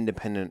being an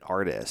independent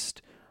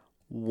artist,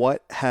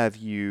 what have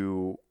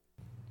you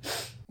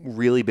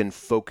really been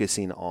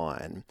focusing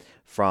on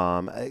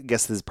from, I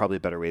guess this is probably a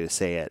better way to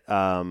say it.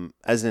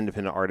 As an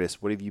independent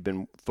artist, what have you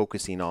been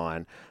focusing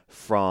on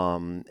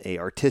from a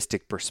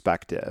artistic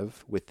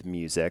perspective with the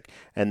music?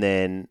 And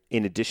then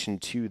in addition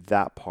to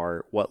that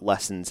part, what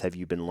lessons have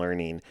you been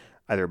learning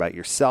either about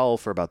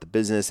yourself or about the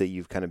business that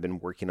you've kind of been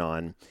working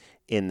on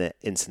in the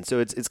instance? So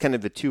it's kind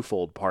of a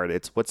twofold part.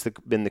 It's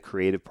been the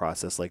creative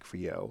process like for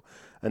you?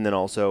 And then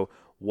also,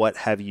 what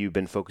have you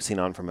been focusing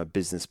on from a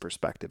business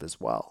perspective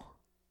as well?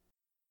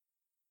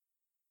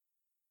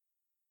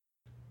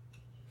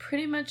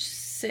 Pretty much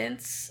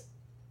since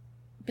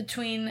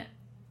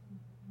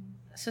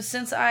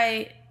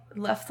I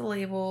left the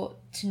label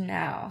to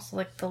now, so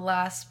like the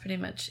last pretty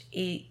much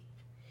 8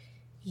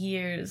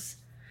 years,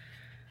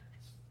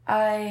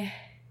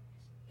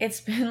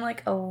 it's been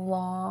like a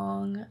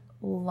long,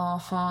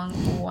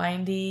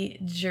 windy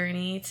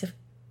journey to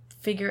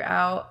figure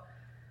out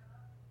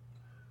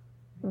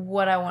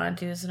what I want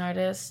to do as an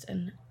artist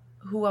and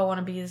who I want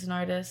to be as an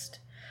artist.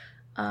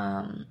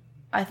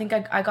 I think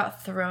I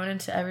got thrown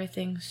into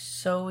everything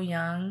so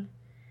young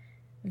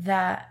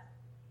that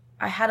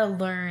I had to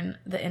learn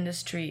the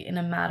industry in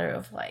a matter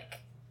of like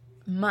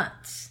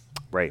months.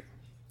 Right.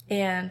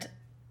 And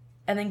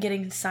then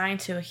getting signed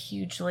to a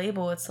huge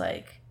label, it's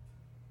like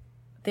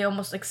they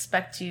almost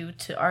expect you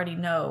to already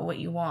know what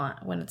you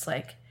want when it's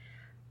like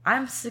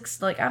I'm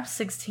 16.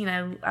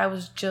 I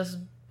was just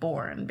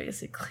born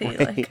basically.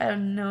 Right. Like I have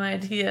no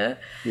idea.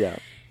 Yeah.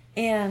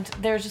 And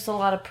there's just a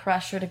lot of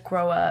pressure to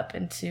grow up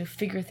and to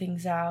figure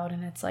things out.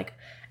 And it's like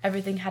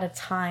everything had a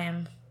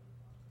time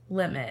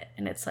limit.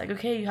 And it's like,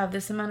 okay, you have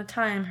this amount of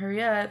time,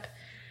 hurry up.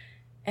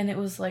 And it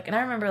was like, and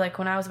I remember like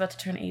when I was about to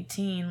turn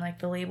 18, like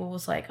the label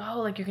was like,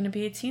 oh, like you're going to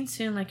be 18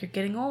 soon. Like you're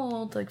getting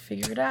old, like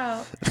figure it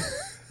out.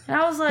 And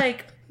I was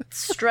like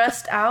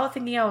stressed out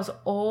thinking I was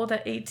old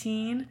at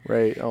 18.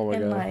 Right. Oh my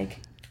and God. Like,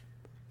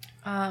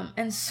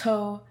 and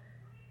so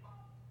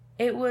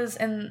it was,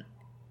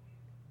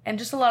 and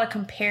just a lot of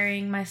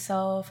comparing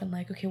myself and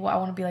like, okay, well, I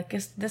want to be like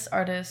this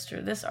artist or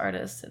this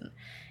artist.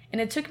 And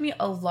it took me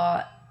a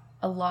lot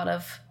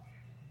of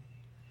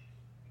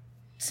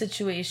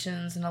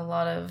situations and a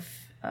lot of,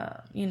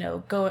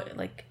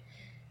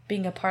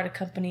 being a part of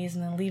companies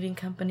and then leaving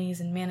companies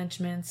and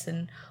managements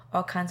and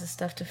all kinds of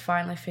stuff to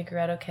finally figure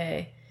out,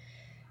 okay,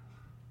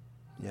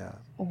 Yeah.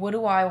 what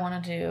do I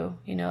want to do?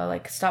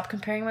 Like stop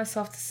comparing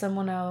myself to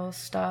someone else,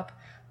 stop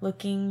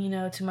looking,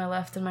 to my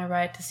left and my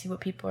right to see what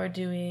people are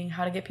doing,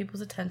 how to get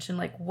people's attention,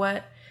 like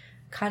what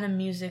kind of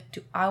music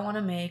do I want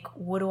to make,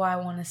 what do I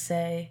want to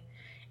say,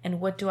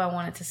 and what do I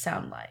want it to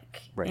sound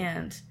like. Right.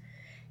 And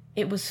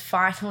it was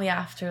finally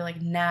after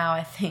like now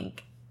I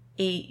think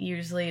 8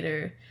 years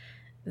later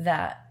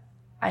that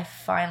I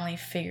finally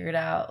figured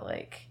out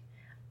like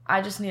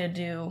I just need to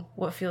do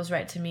what feels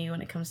right to me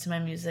when it comes to my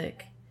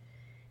music,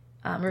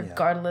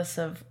 regardless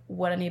of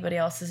what anybody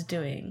else is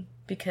doing,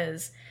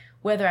 because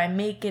whether I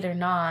make it or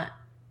not,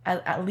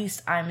 at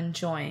least I'm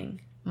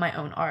enjoying my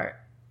own art.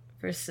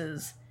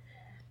 Versus,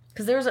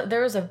 because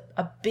there was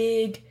a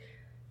big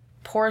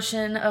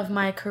portion of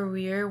my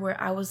career where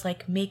I was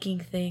like making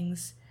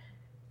things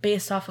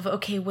based off of,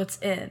 okay, what's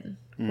in?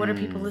 What are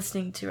people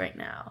listening to right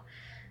now?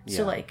 Yeah.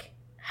 So like,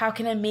 how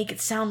can I make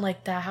it sound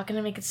like that? How can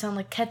I make it sound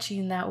like catchy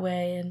in that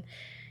way?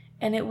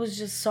 And it was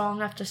just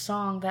song after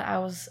song that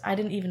I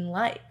didn't even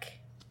like.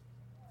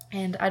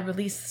 And I'd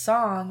release the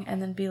song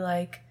and then be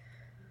like,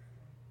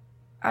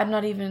 I'm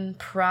not even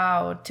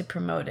proud to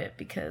promote it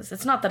because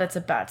it's not that it's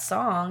a bad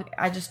song.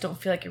 I just don't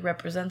feel like it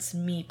represents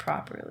me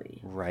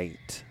properly.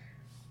 Right.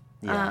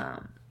 Yeah.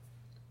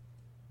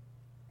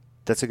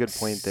 That's a good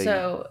point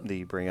that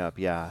you bring up.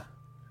 Yeah.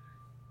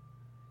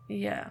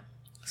 Yeah.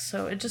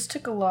 So it just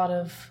took a lot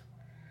of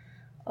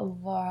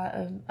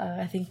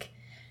I think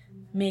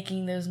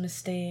making those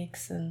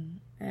mistakes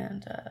and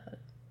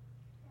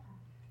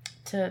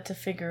to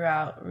figure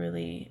out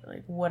really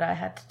like what I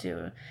had to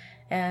do.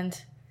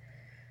 And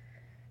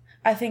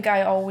I think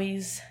I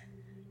always,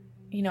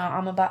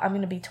 I'm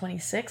going to be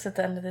 26 at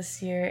the end of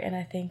this year. And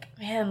I think,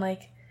 man,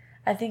 like,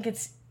 I think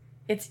it's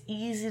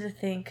easy to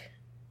think,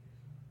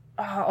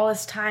 oh, all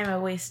this time I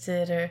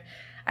wasted, or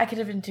I could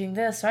have been doing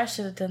this, or I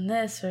should have done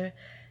this, or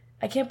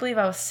I can't believe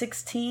I was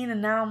 16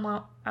 and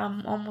now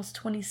I'm almost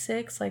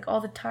 26. Like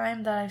all the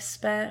time that I've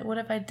spent, what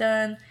have I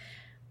done?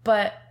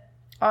 But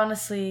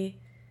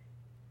honestly,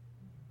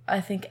 I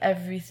think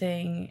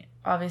everything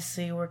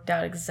obviously worked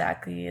out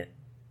exactly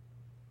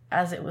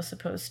as it was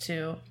supposed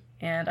to,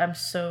 and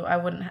I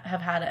wouldn't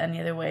have had it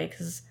any other way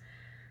because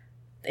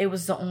it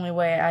was the only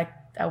way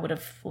I would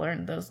have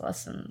learned those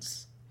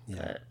lessons.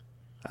 Yeah. But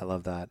I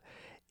love that.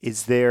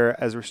 Is there,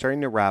 as we're starting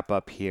to wrap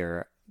up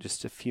here,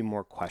 just a few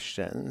more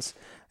questions,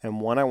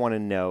 and one I want to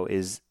know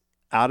is,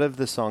 out of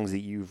the songs that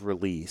you've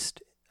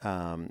released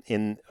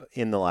in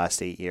the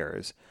last 8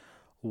 years,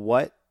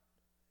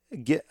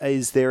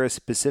 is there a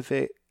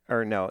specific,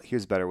 or no,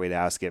 here's a better way to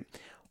ask it.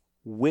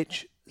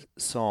 Which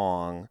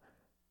song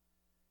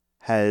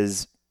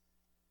has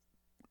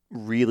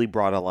really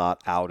brought a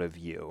lot out of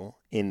you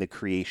in the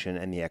creation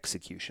and the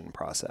execution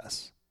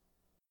process?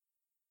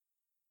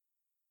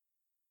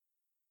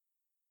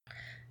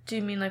 Do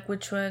you mean like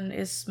which one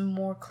is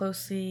more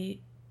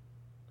closely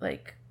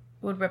like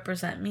would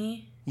represent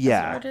me as an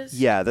artist?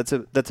 Yeah, that's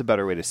a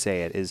better way to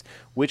say it. Is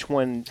which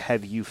one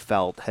have you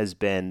felt has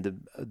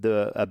been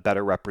the a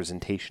better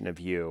representation of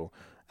you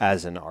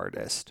as an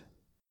artist?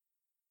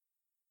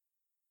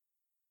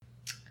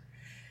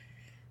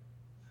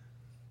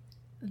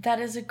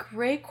 That is a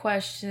great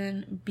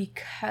question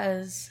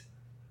because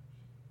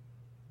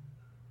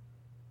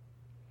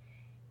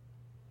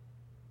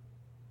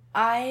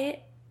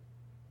I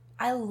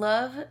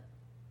love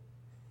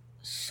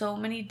so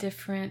many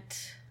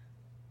different,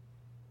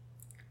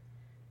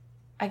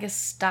 I guess,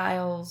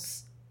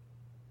 styles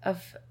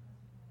of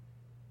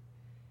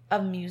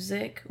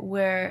music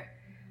where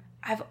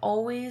I've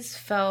always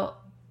felt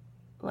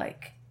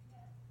like,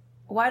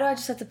 why do I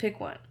just have to pick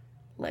one?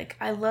 Like,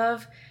 I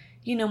love,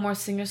 more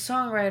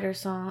singer-songwriter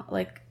song,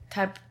 like,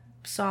 type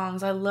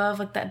songs. I love,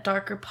 like, that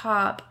darker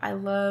pop. I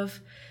love,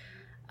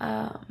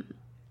 like,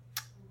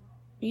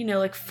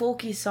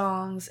 folky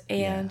songs.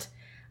 And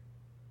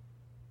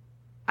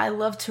I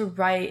love to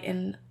write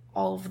in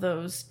all of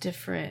those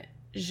different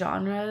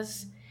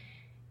genres.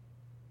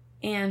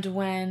 And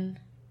when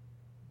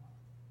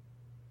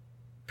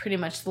pretty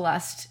much the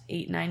last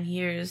 8-9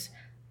 years,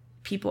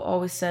 people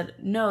always said,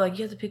 no, like,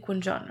 you have to pick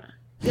one genre.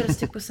 You gotta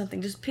stick with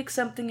something. Just pick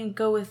something and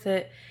go with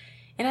it.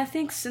 And I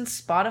think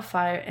since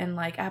Spotify and,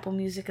 like, Apple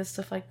Music and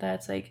stuff like that,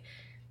 it's, like,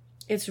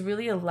 it's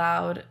really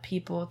allowed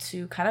people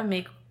to kind of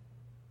make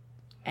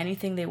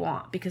anything they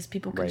want because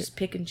people can just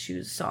pick and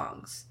choose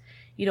songs.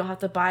 You don't have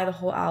to buy the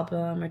whole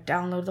album or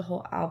download the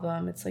whole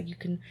album. It's like you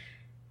can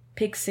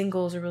pick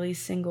singles or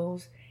release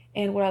singles.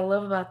 And what I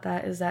love about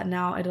that is that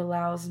now it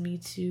allows me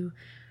to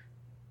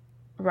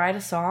write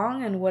a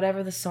song, and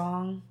whatever the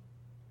song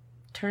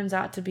turns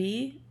out to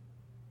be,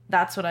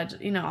 that's what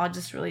I'll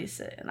just release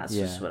it, and that's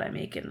just what I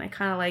make it. And I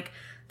kind of like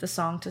the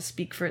song to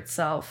speak for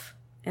itself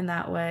in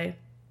that way.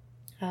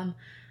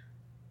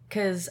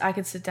 Because I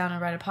could sit down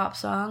and write a pop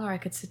song, or I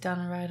could sit down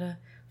and write a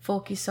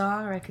folky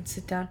song, or I could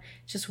sit down,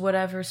 just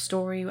whatever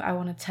story I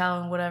want to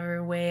tell in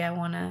whatever way I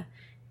want to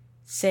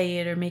say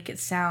it or make it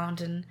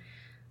sound. And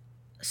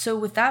so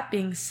with that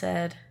being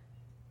said,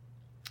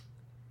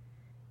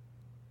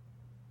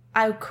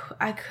 I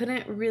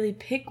couldn't really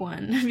pick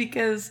one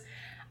because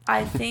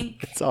I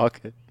think It's all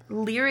good.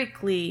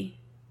 Lyrically,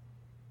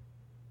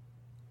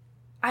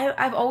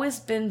 I've always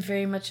been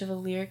very much of a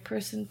lyric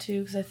person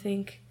too, because I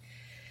think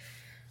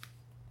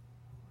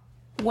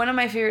one of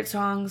my favorite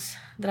songs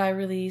that I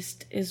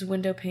released is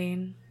Window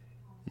Pane,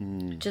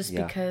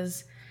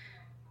 because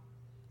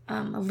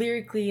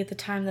lyrically at the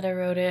time that I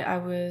wrote it, I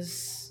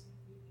was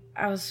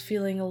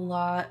feeling a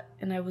lot,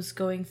 and I was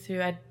going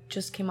through, I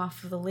just came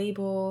off of the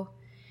label.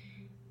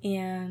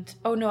 And,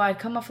 I'd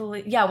come off the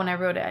label. Yeah, when I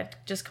wrote it, I'd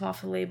just come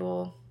off the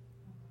label.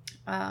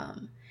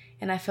 And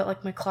I felt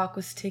like my clock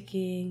was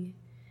ticking.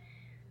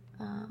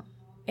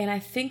 And I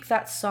think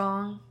that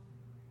song,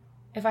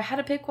 if I had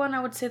to pick one,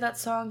 I would say that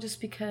song just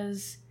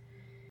because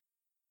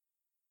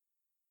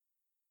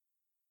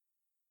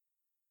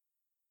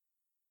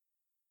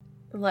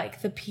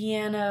like the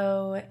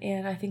piano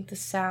and I think the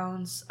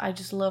sounds, I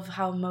just love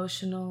how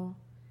emotional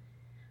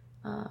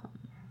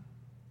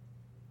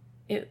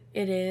it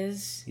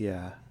is.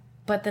 Yeah.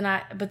 But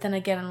then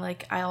again,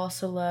 like, I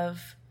also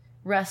love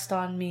Rest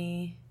on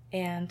Me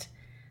and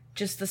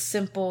just the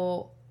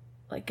simple,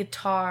 like,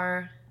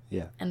 guitar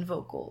and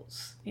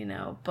vocals,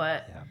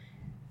 but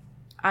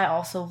I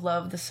also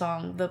love the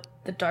song, the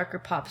darker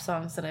pop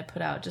songs that I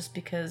put out, just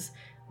because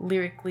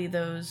lyrically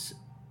those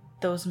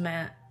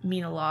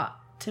mean a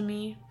lot to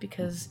me,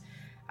 because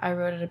I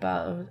wrote it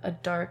about a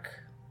dark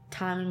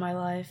time in my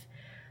life.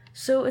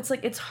 So it's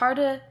like, it's hard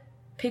to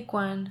pick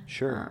one.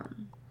 Sure.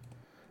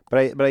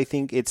 But I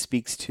think it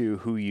speaks to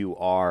who you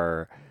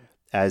are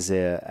as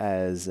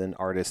an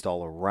artist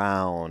all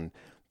around,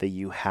 that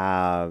you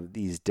have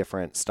these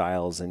different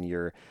styles, and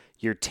you're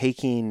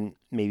taking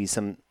maybe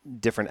some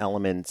different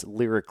elements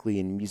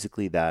lyrically and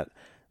musically that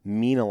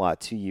mean a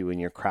lot to you,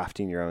 and you're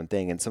crafting your own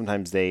thing. And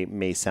sometimes they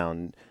may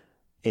sound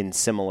in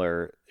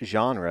similar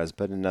genres,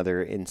 but in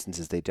other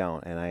instances they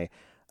don't. And I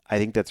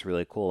think that's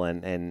really cool,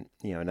 and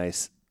a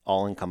nice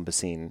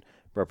all-encompassing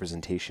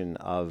representation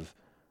of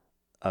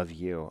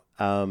you.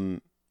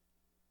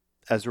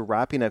 As we're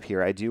wrapping up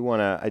here, I do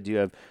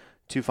have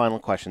two final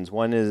questions.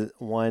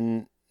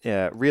 One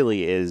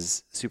really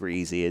is super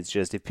easy. It's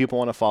just, if people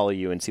want to follow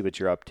you and see what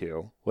you're up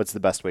to, what's the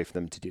best way for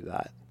them to do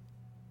that?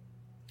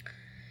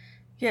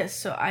 Yes,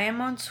 so I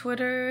am on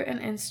Twitter and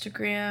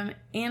Instagram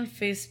and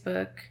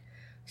Facebook.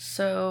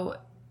 So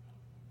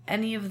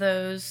any of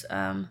those,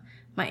 my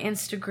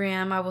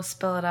Instagram, I will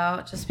spell it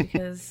out just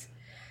because,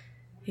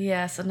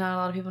 so not a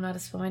lot of people know how to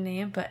spell my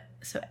name, but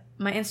so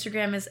my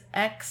Instagram is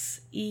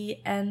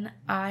xenia.music.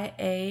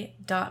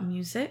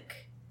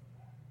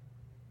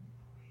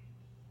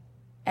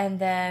 And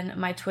then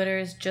my Twitter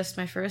is just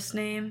my first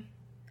name.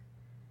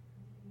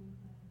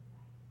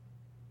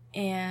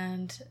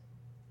 And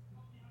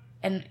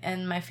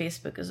my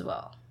Facebook as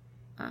well.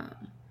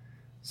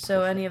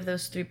 So any of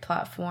those 3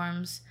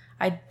 platforms.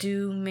 I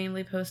do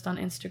mainly post on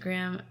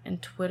Instagram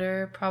and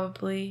Twitter,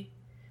 probably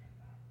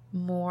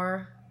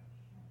more.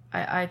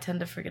 I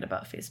tend to forget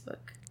about Facebook.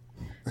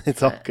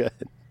 It's all good.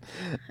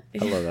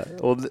 I love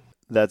that. Well,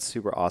 that's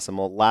super awesome.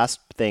 Well, last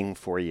thing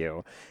for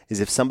you is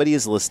if somebody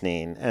is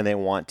listening and they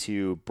want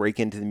to break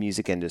into the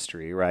music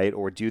industry, right,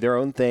 or do their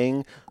own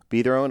thing,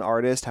 be their own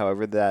artist,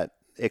 however that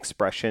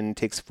expression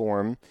takes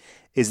form,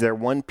 is there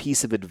one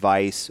piece of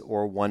advice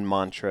or one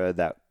mantra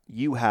that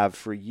you have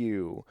for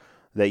you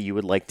that you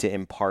would like to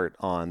impart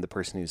on the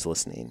person who's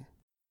listening?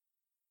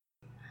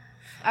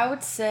 I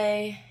would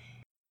say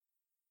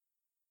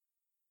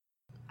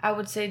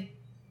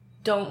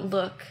don't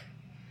look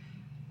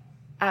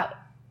at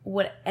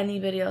what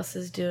anybody else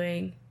is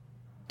doing.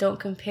 Don't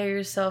compare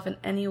yourself in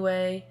any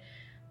way.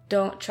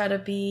 Don't try to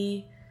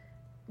be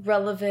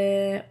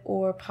relevant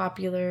or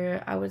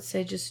popular. I would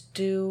say just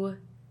do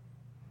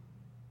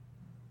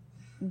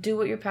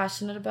what you're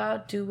passionate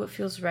about. Do what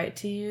feels right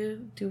to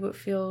you. Do what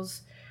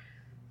feels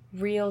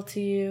real to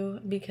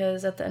you,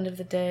 because at the end of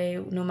the day,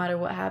 no matter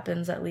what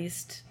happens, at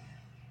least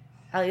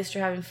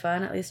you're having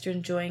fun. At least you're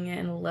enjoying it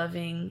and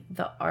loving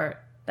the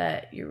art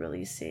that you're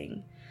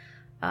releasing.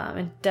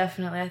 And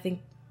definitely, I think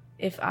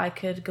if I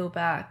could go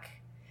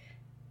back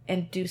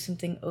and do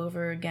something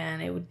over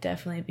again, it would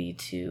definitely be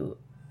to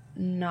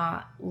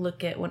not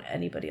look at what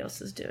anybody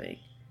else is doing.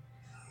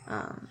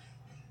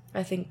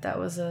 I think that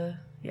was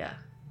yeah.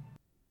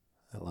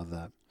 I love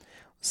that.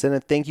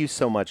 Senna, thank you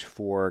so much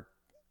for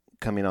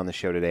coming on the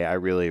show today. I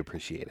really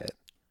appreciate it.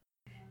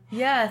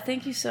 Yeah,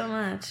 thank you so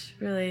much.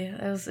 Really,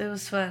 it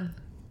was fun.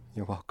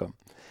 You're welcome.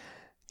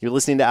 You're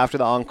listening to After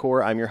the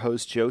Encore. I'm your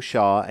host, Joe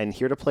Shaw, and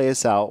here to play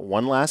us out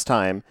one last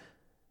time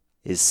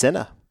is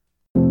Senna.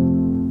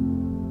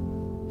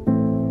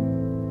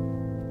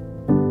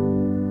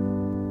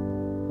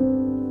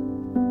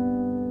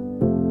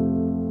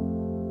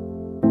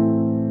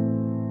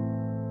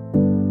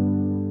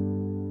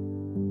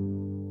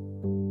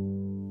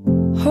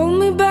 Hold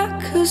me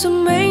back, 'cause I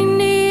may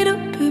need a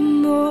bit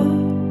more.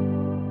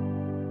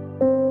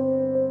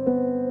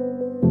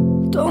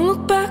 Don't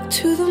look back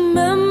to the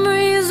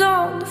memories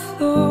on the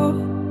floor.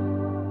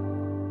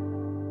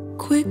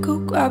 Quick, go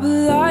grab a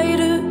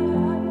lighter,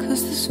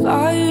 'cause this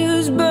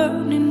fire's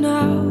burning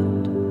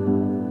out.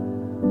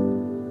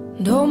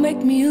 Don't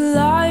make me a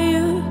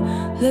liar,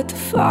 let the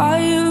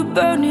fire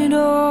burn it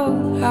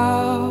all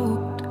out.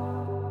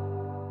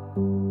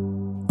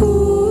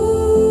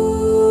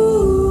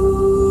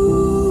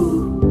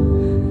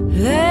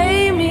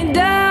 Lay me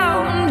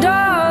down,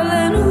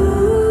 darling,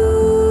 ooh.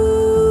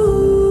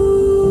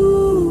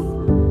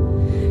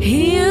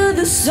 Hear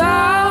the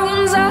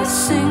songs I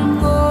sing,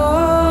 oh,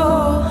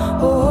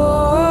 oh,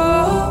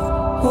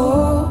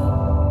 oh,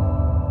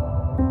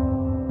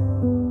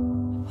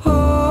 oh,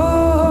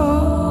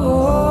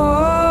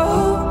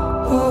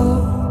 oh.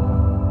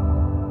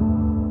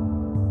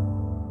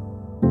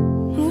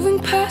 Moving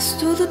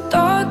past all the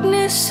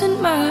darkness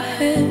in my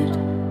head,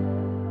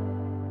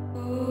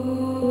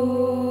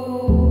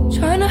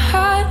 trying to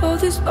hide all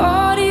these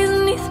bodies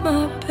beneath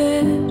my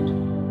bed.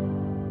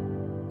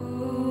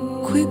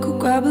 Quick, go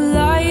grab a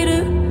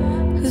lighter,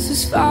 'cause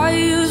this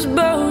fire's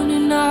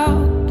burning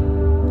out.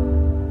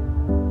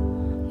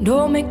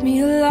 Don't make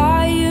me a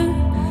liar,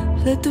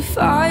 let the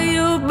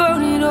fire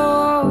burn it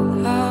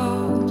all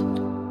out.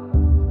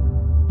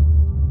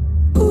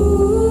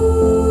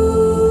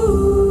 Ooh,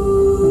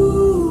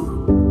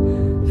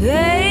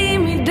 lay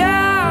me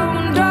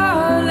down,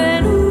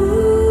 darling,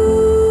 ooh.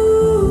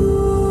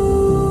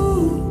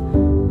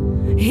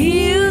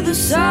 Hear the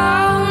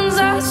sounds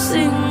I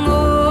sing, oh,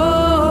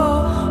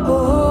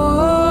 oh,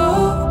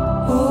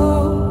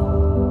 oh,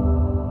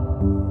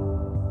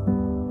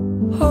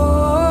 oh,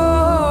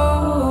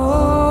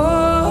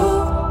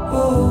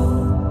 oh.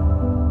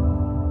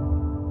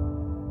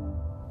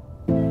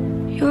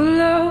 Your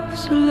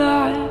love's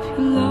alive,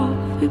 your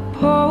love it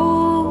pulls.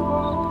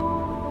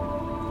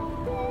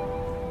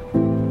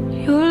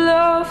 Your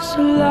love's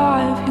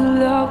alive, your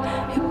love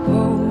it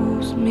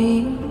pulls me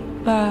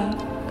back.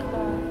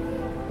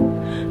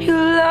 Your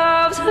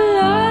love's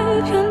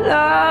alive, your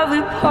love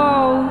it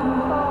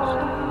pulls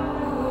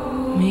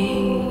me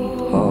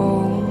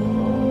home.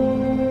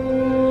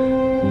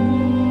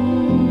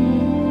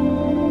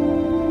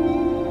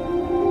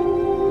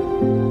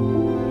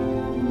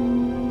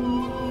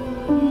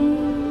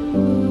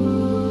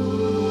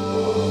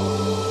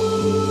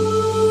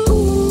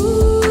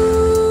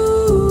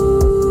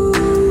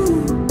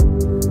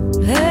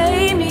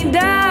 Lay me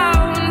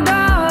down,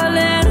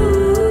 darling,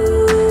 ooh.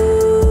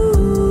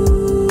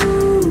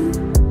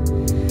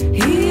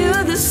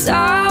 Hear the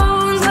sound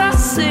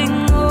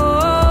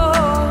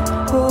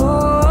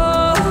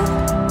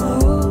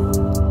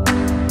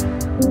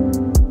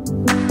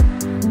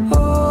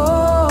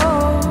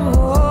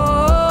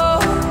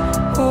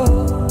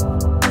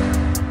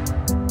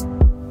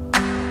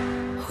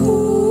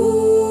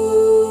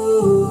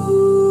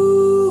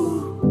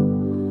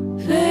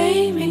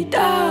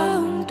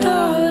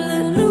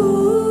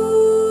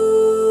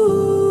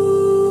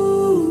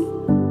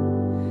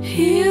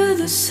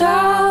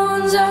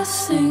sounds I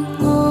sing.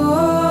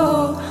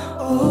 Oh,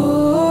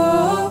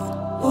 oh,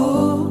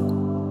 oh.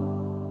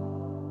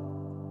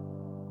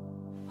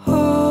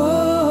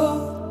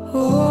 Oh,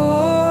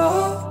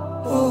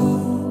 oh,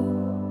 oh.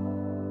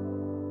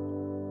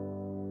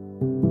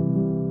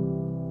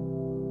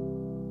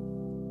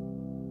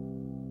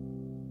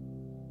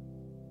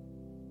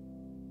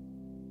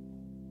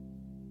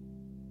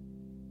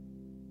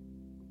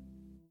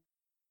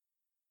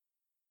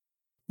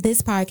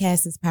 This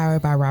podcast is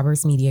powered by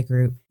Roberts Media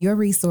Group, your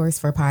resource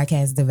for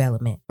podcast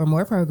development. For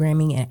more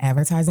programming and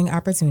advertising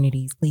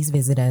opportunities, please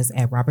visit us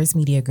at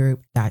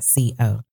robertsmediagroup.co.